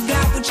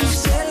forgot what you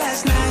said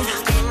last night.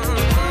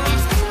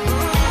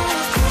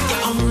 You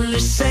only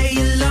say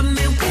you love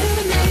me when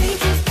you're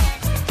naked.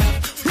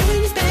 When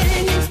you're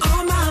banging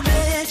on my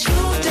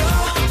bedroom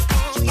door.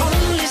 You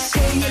only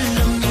say you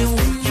love me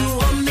when you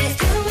want me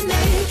when you're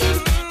naked.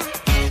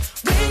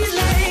 When you're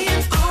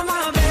laying on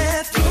my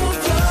bedroom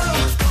floor.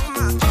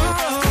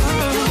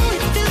 Oh,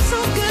 it feels so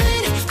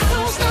good. I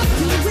don't stop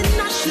when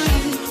I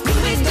should. When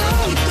we go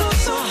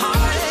so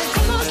hard.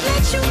 Almost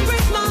let you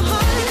break my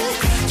heart.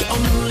 You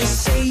only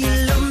say you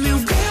love me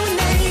when we're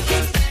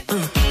naked.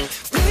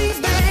 We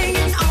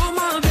banging on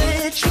my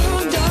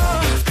bedroom door.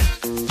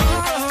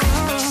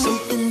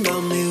 Something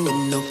about me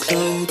with no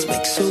clothes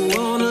makes her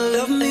wanna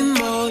love me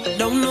more.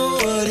 Don't know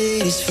what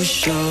it is for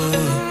sure.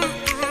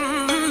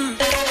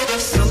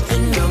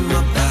 Something about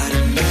my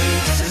body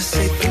makes her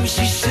say things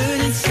she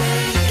shouldn't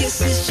say.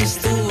 Guess it's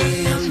just the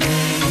way I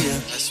made her.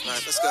 That's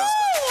right, let's go.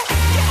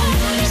 You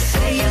only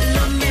say you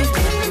love me when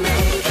we're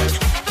naked.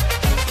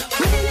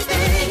 When you're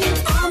banging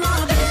on my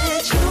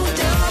bedroom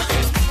door.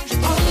 You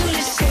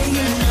only say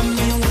you love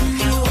me when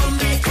you want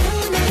me when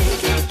we're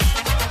naked.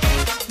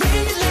 When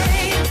you're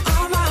laying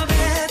on my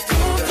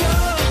bedroom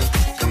floor.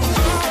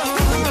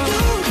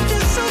 Oh, it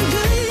feels so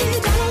good. I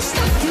don't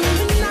stop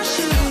when I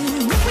should.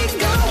 When we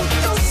go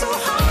so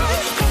hard.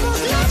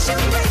 Almost let you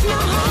break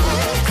my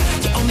heart.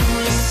 You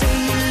only say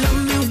you love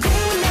me when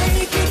we're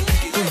naked.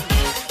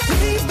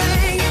 We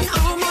banging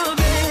on my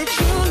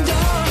bedroom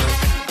door.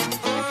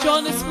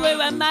 Jonas Blue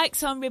and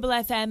Max on Ribble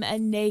FM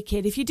and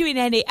Naked. If you're doing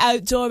any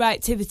outdoor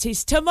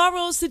activities,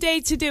 tomorrow's the day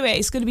to do it.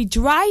 It's going to be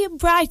dry and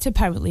bright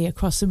apparently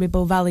across the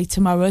Ribble Valley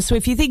tomorrow. So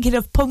if you're thinking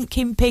of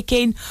pumpkin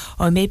picking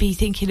or maybe you're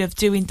thinking of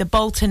doing the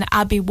Bolton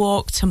Abbey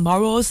walk,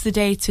 tomorrow's the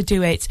day to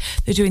do it.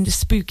 They're doing the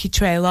spooky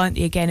trail, aren't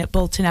they, again at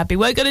Bolton Abbey.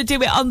 We're going to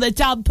do it on the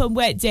damp and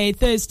wet day,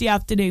 Thursday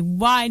afternoon.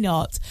 Why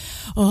not?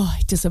 Oh,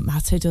 it doesn't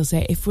matter, does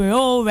it? If we're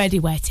already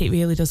wet, it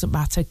really doesn't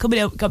matter. Coming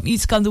up, got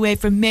music on the way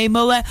from May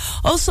Muller.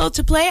 Also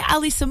to play,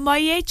 Alison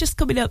Moyer, just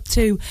coming up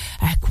to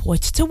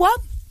 1:45.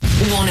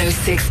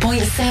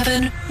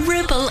 106.7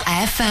 Ribble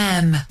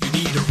FM. You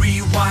need a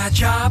rewire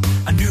job,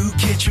 a new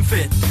kitchen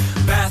fit,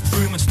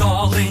 bathroom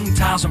installing,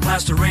 tiles and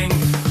plastering,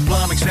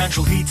 plumbing,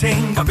 central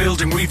heating, a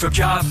building refurb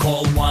job.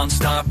 Call One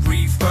Stop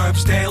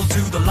Refurbs, Dale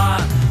to the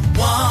lot.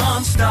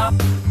 One Stop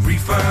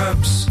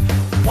Refurbs.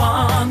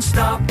 One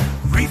Stop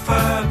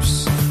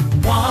Refurbs.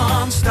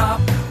 One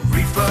Stop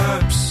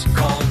Refurbs.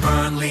 Call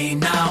Burnley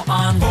now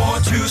on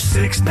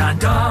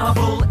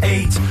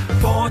 426-988.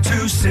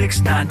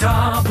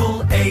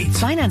 426-988.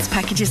 Finance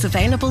packages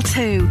available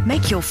too.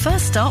 Make your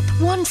first stop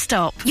One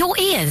Stop. Your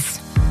ears.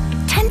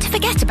 Tend to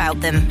forget about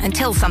them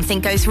until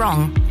something goes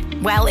wrong.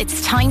 Well,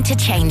 it's time to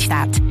change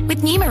that.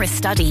 With numerous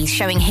studies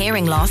showing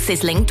hearing loss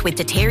is linked with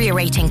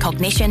deteriorating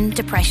cognition,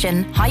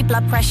 depression, high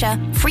blood pressure,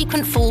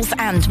 frequent falls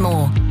and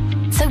more.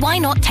 So why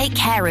not take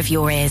care of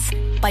your ears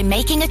by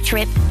making a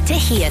trip to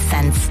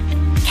HearSense?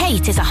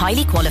 Kate is a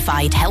highly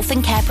qualified health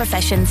and care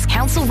professions,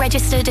 council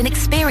registered and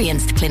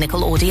experienced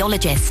clinical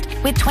audiologist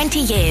with 20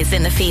 years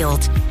in the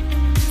field.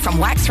 From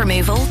wax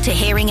removal to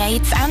hearing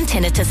aids and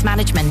tinnitus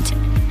management,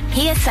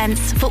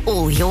 HearSense for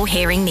all your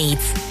hearing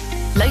needs.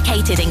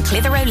 Located in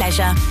Clitheroe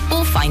Leisure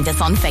or find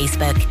us on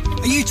Facebook.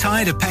 Are you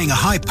tired of paying a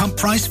high pump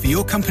price for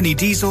your company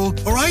diesel?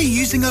 Or are you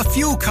using a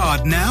fuel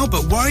card now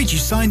but worried you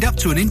signed up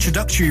to an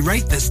introductory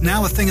rate that's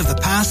now a thing of the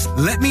past?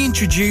 Let me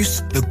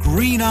introduce the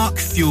Green Arc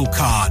Fuel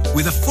Card.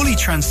 With a fully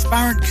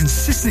transparent,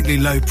 consistently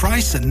low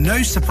price and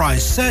no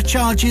surprise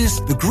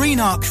surcharges, the Green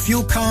Arc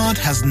Fuel Card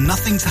has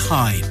nothing to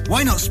hide.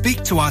 Why not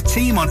speak to our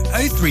team on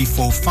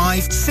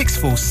 0345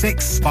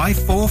 646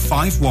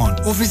 5451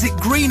 or visit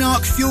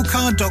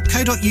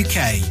greenarcfuelcard.co.uk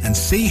and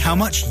see how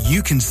much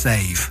you can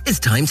save. It's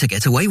time to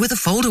get away with a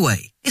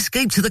foldaway.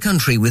 Escape to the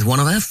country with one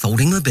of our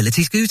folding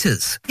mobility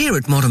scooters. Here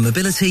at Modern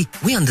Mobility,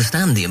 we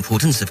understand the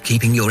importance of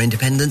keeping your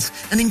independence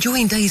and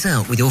enjoying days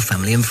out with your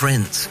family and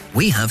friends.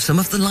 We have some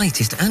of the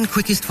lightest and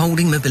quickest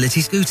folding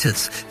mobility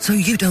scooters, so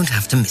you don't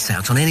have to miss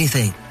out on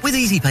anything. With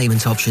easy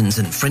payment options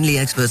and friendly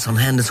experts on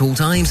hand at all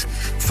times,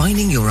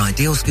 finding your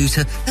ideal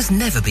scooter has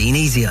never been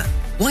easier.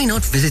 Why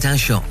not visit our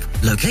shop,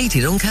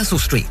 located on Castle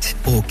Street,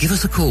 or give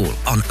us a call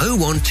on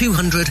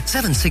 01200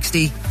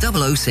 760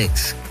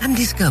 006 and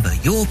discover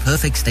your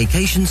perfect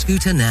staycation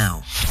scooter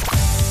now.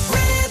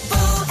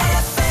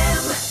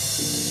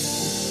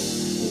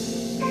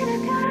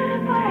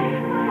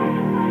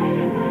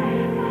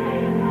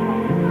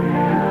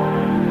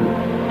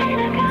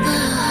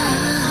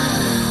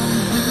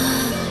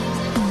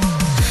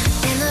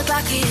 In the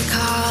back of your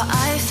car,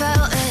 I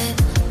felt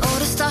it. All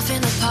the stuff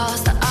in the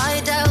past that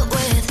I dealt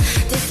with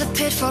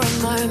disappeared did for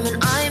a moment,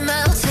 I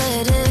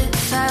melted, it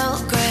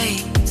felt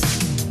great.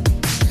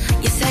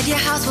 You said your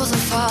house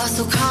wasn't far,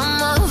 so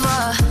come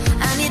over.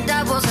 And your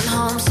dad wasn't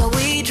home, so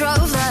we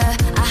drove there.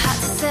 I had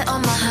to sit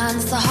on my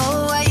hands the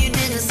whole way, you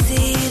didn't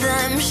see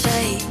them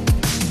shake.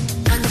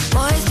 And the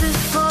boys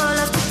before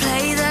loved to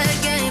play their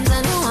games,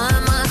 and it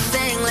weren't my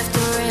thing, left a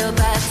real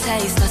bad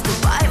taste. I still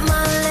bite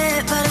my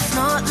lip, but it's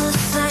not the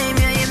same.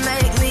 Yeah, you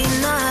make me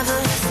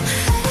nervous.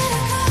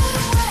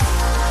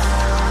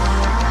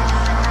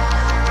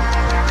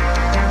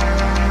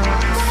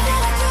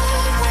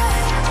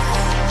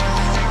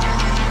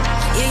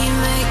 Yeah, you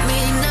make me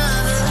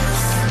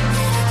nervous.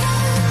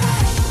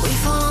 We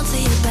fall onto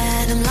your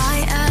bed and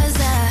light as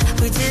air.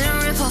 We didn't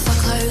rip off our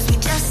clothes, we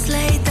just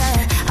laid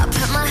there. I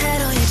put my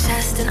head on your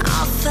chest and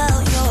I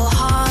felt your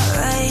heart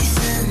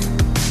racing.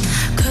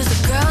 Cause the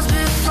girls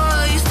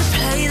before used to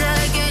play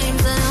their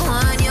games, and it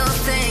weren't your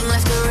thing,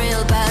 left a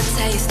real bad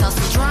taste. I'll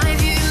still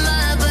drive you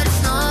mad, but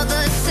it's not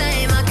the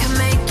same. I can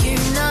make you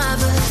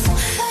nervous.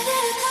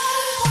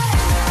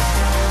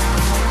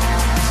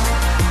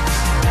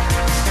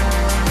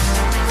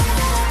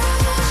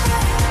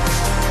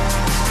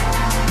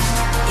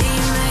 Yeah,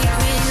 you make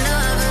me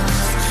nervous.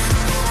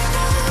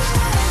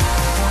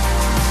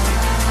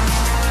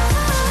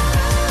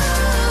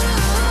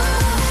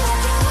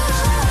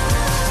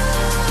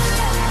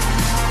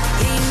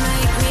 Yeah, you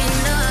make me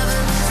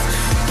nervous.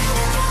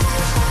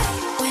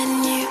 When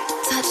you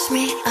touch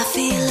me, I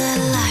feel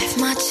alive.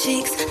 My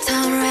cheeks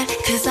turn red,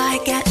 cause I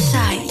get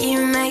shy.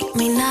 You make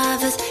me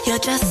nervous. You're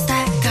just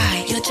that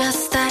guy, you're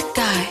just that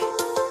guy.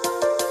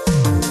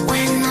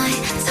 When I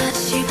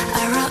touch you,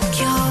 I rock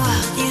your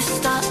world. You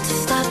start to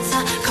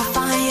stutter, can't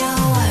find your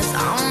words.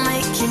 I'll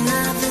make you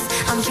nervous.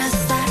 I'm just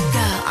that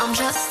girl, I'm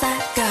just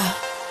that girl.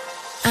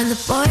 And the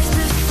boys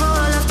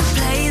before loved to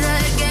play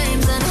their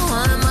games, and it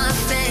weren't my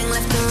thing,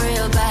 left a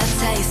real bad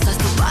taste. I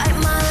still bite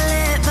my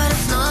lip, but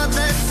it's not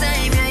the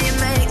same. Yeah, you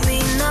make me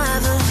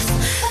nervous.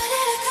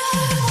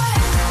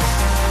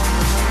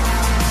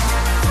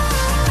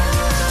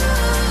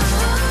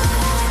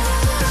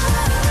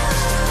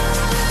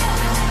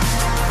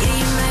 Yeah,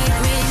 you make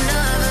me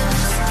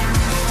nervous.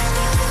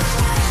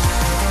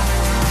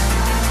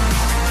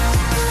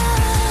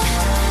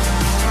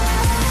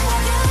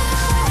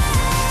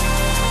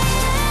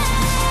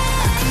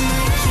 I can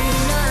make you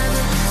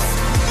nervous.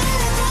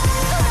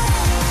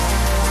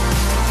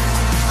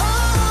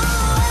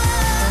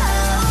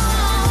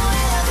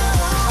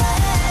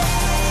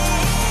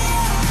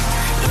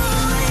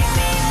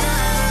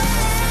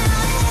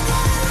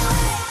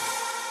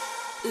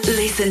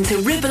 Listen to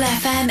Ribble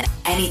FM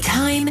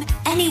anytime,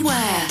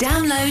 anywhere.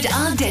 Download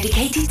our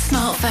dedicated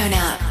smartphone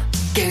app.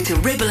 Go to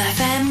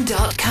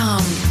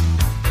ribblefm.com.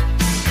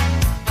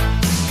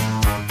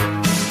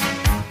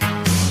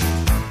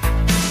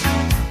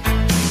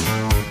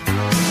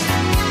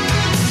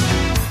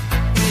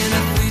 In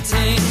a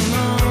fleeting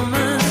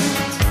moment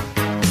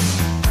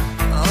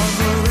of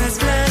a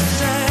restless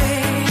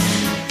day,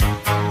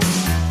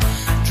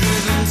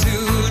 driven to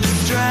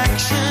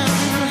distraction,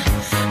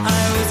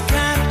 I was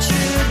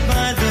captured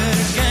by the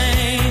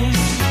game.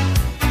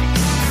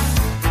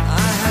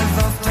 I have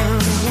often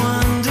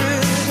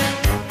wondered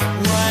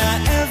why I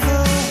ever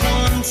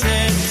wanted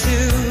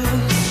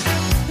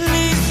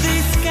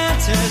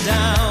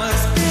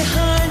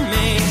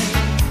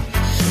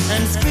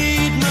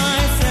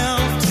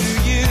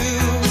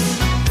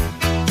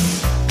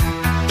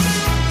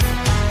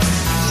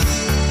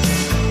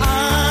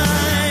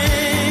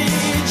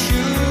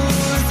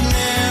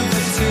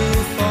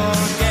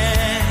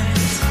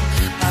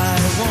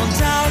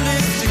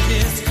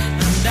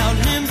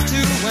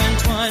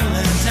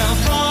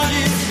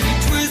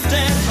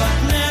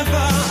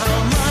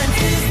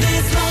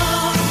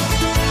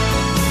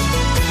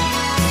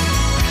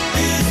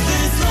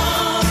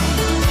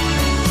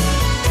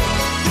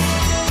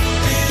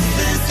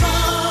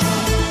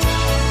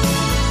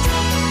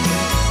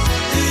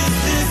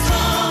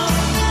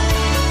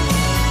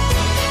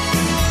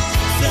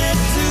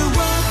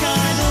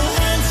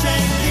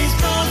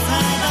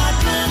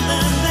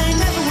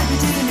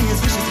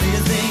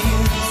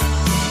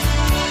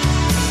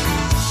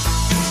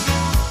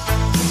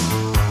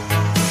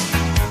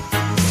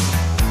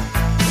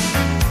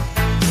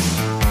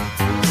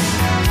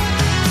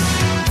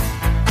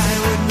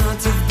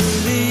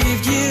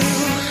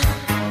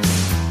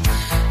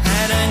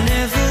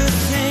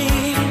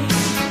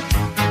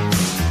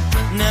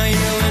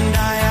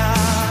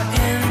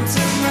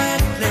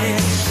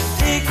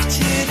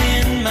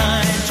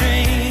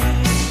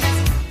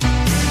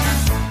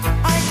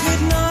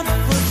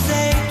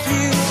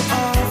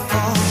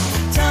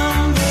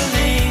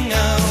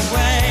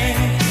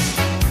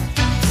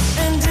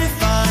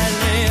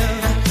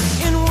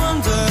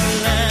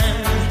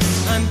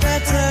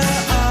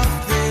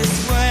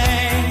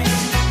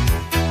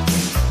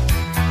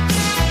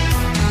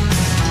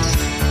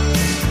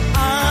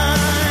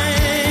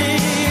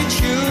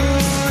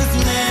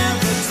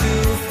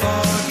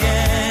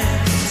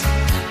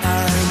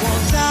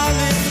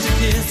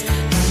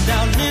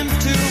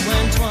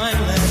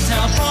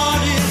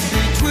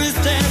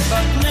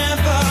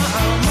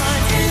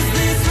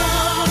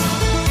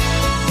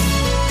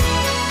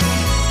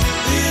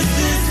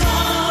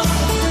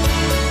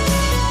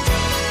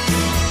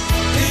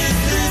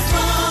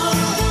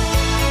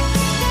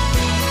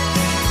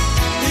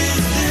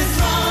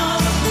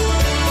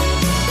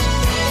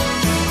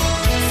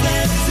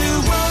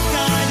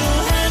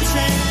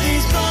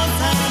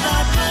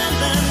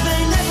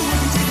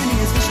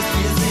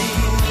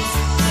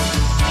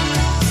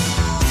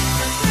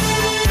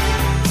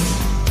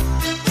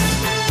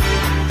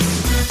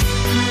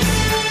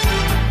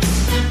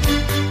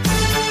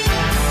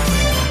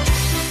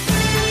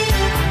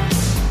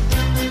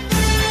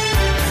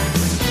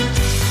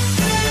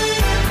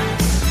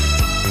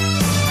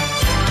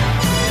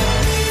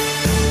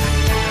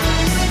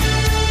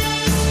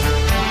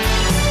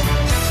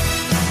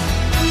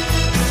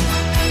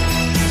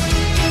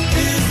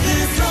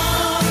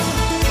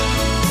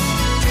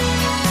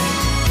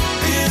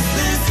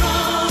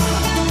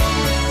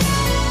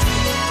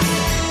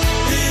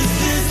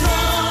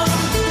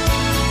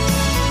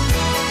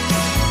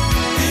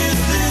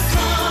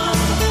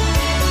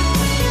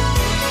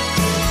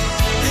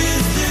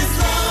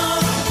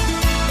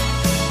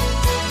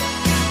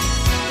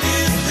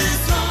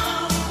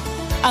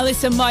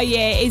Alison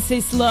Moyer, Is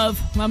This Love?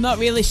 I'm not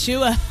really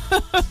sure.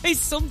 It's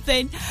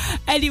something.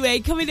 Anyway,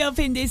 coming up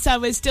in this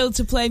hour, still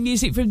to play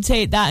music from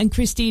Take That and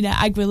Christina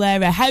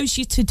Aguilera. How's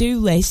your to-do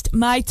list?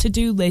 My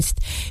to-do list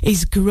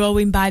is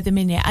growing by the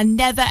minute. I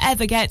never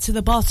ever get to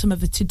the bottom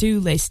of a to-do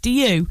list. Do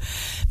you?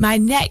 My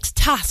next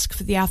task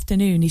for the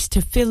afternoon is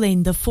to fill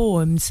in the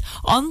forms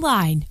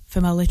online for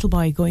my little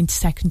boy going to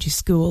secondary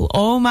school.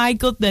 Oh my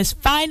goodness,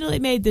 finally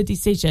made the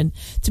decision.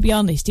 To be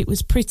honest, it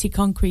was pretty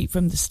concrete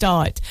from the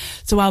start.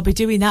 So I'll be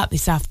doing that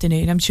this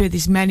afternoon. I'm sure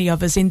there's many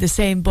of us in the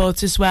same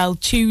boat as well,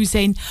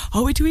 choosing,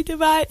 are we doing the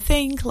right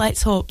thing?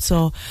 Let's hope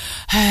so.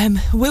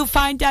 We'll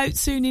find out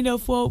soon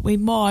enough, won't we?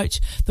 March,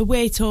 the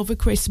wait over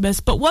Christmas.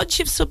 But once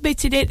you've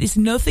submitted it, there's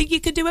nothing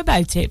you can do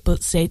about it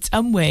but sit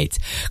and wait.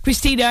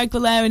 Christina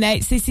Aguilera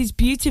next. This is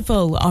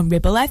Beautiful on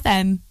Ribble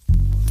FM.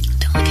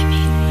 Don't look at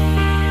me.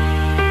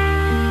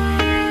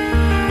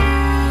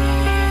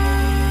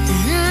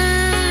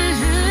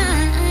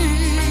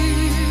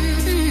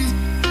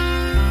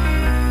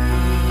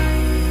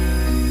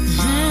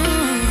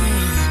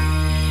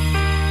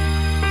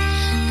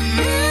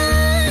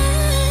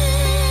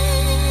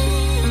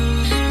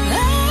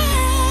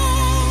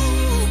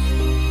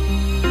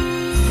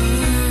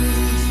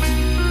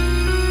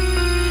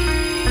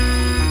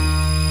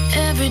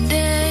 Every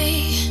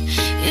day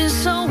is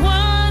so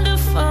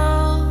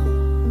wonderful,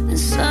 and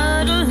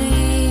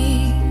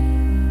suddenly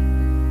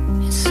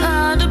it's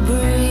hard to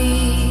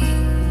breathe.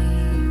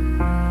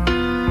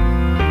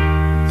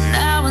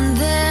 Now and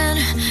then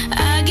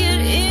I get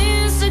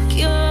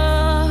insecure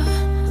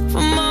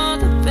from all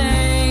the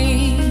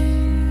pain.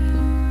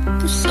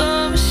 I'm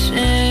so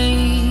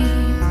ashamed.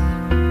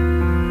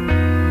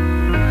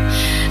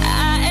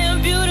 I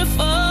am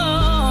beautiful,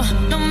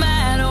 no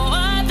matter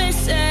what they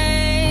say.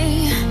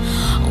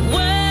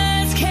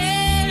 Words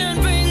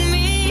can't bring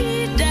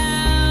me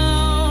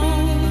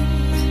down.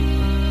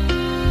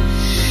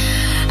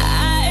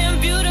 I am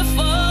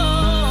beautiful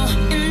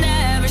in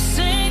every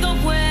single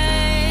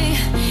way.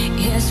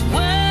 Yes,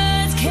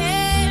 words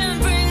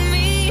can't bring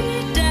me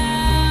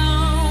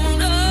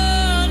down.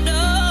 Oh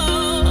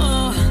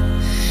no,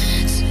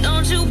 so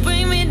don't you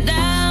bring me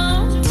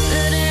down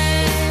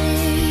today.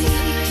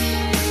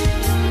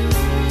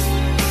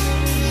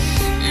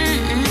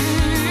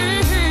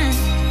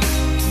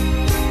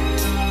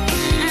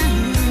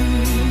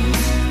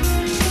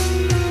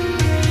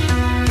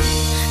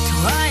 To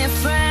all your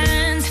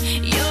friends,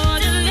 you're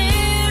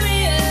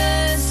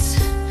delirious,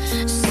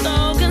 so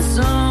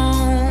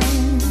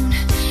consumed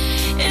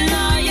in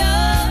all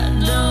your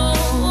doom.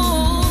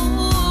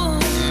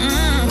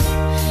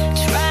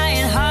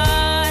 Trying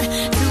hard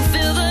to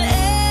fill the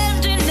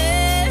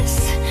emptiness,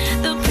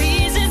 the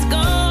piece is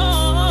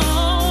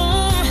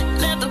gone.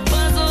 Let the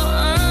puzzle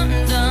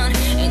undone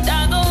and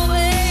dog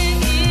away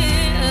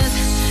years.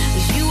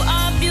 'Cause you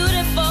are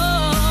beautiful,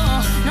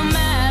 no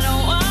matter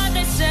what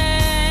they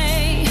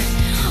say.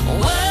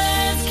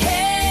 Words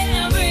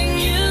can't bring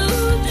you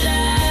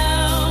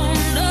down.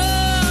 No,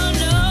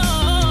 no.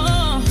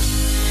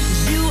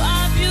 'Cause you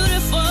are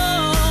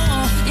beautiful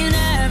in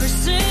every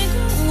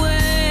single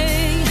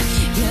way.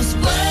 Yes,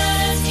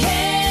 words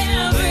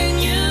can't bring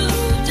you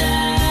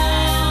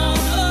down.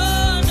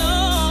 Oh no.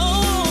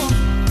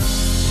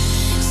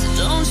 So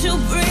don't you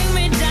bring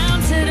me down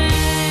today.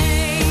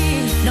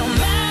 No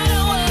matter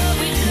what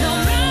we do, no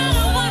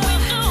matter what we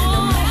do, no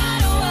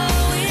matter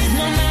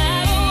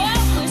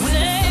what we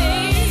say.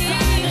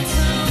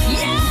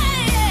 Yeah,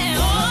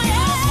 oh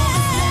yeah.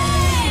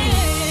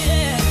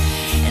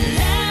 And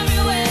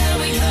everywhere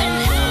we go,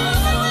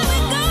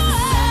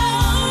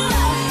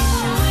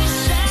 we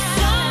shine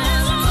on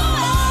the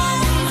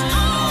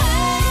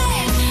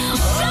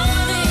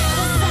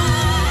other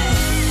side.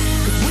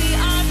 'Cause we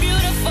are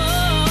beautiful,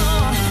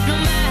 no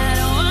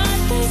matter what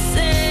they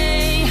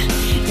say.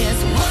 Yes,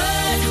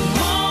 words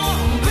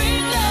won't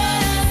bring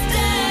us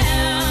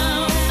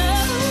down.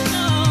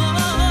 No,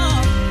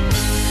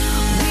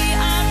 we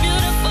are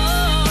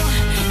beautiful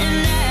in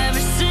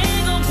every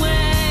single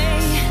way.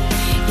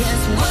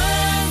 Yes,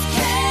 words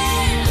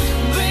can't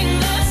bring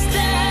us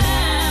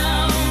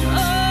down.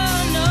 Oh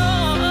no,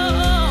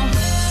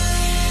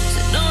 so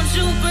don't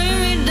you bring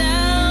me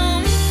down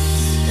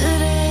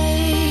today.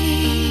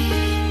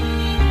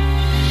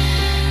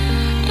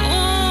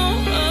 Oh,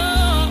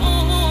 oh,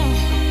 oh.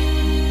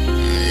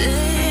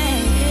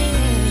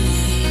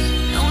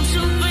 Don't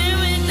you bring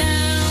me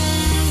down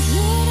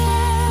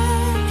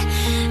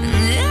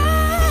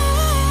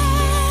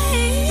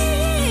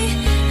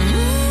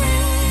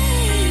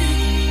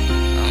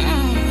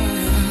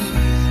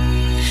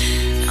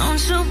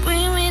Don't you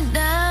bring me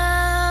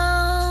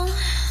down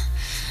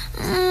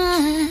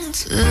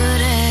today.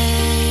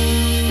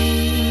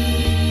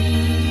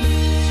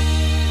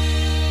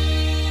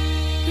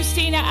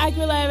 Christina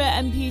Aguilera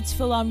and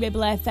Beautiful on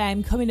Ribble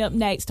FM. Coming up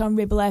next on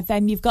Ribble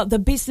FM, you've got the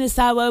Business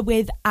Hour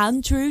with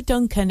Andrew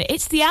Duncan.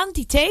 It's the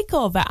Andy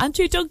Takeover.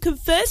 Andrew Duncan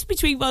first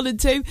between 1 and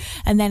 2,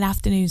 and then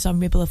afternoons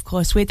on Ribble, of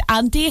course, with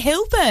Andy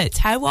Hilbert.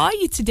 How are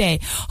you today?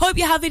 Hope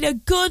you're having a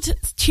good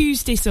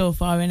Tuesday so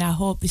far, and I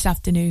hope this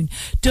afternoon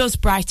does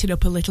brighten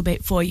up a little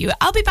bit for you.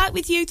 I'll be back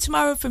with you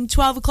tomorrow from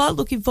 12 o'clock.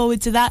 Looking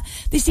forward to that.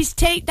 This is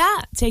Take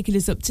That, taking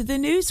us up to the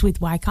news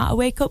with Why Can't I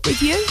Wake Up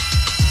With You?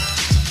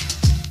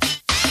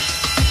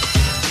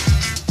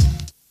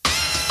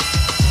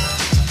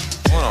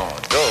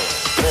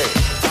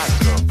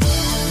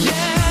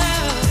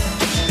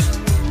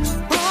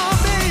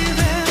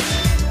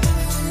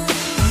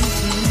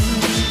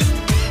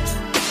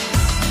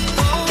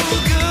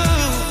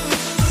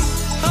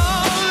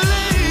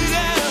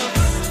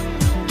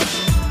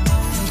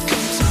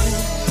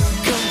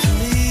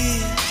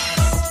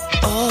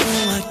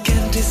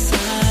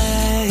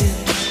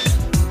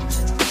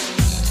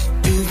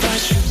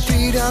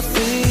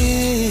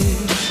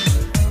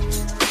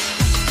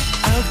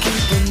 I'll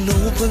keep an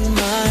open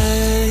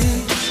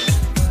mind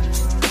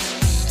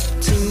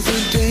till the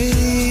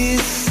day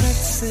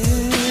sets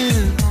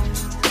in.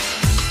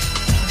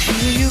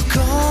 Here you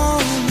call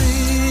me,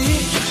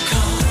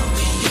 I'm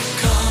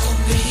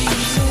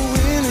so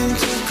willing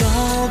to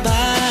call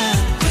back.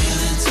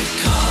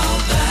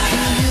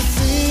 Are you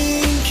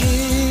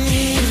thinking?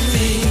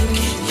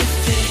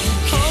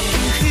 Hope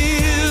you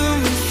hear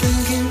me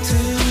thinking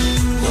too.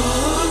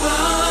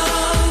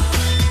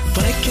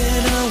 Why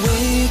can't I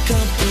wake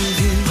up with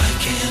you? Why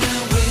can't I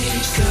wake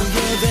up? So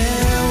you're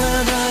there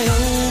when I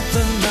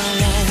open my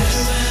eyes.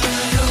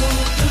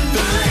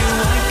 Baby,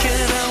 why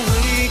can't I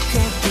wake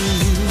up with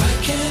you? Why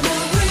can't I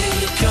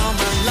wake up? You're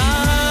my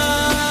life.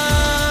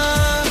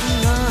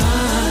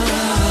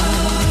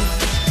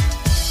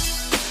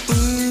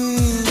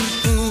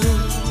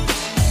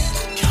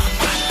 You're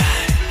my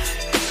life.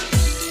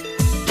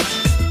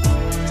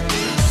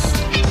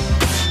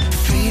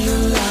 Feel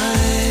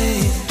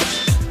alive.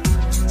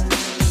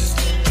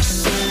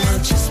 So I'll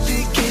just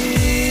begin.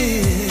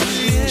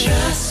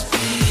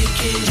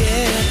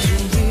 Yeah, to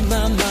read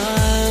my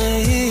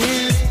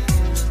mind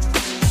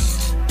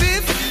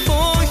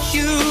before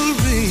you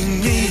ring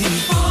me.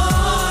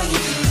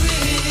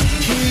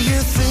 Hear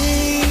you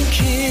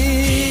thinking.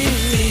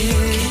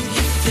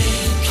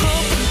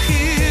 Hope you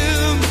hear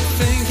me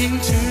thinking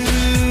too.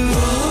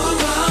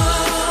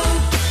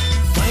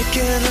 Why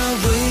can't I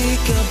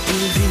wake up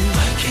with you?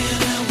 Why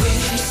can't I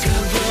wake up? So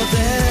you're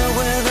there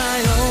when I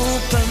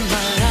open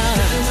my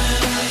eyes.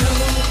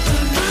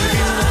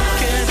 Baby, why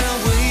can't I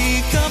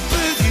wake up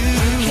with you?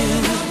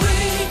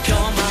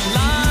 You're my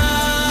life.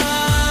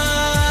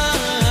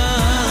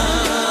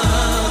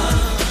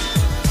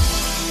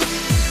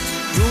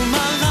 You're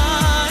my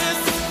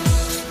life.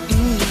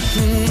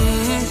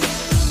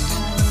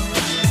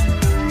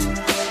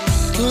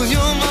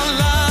 You're my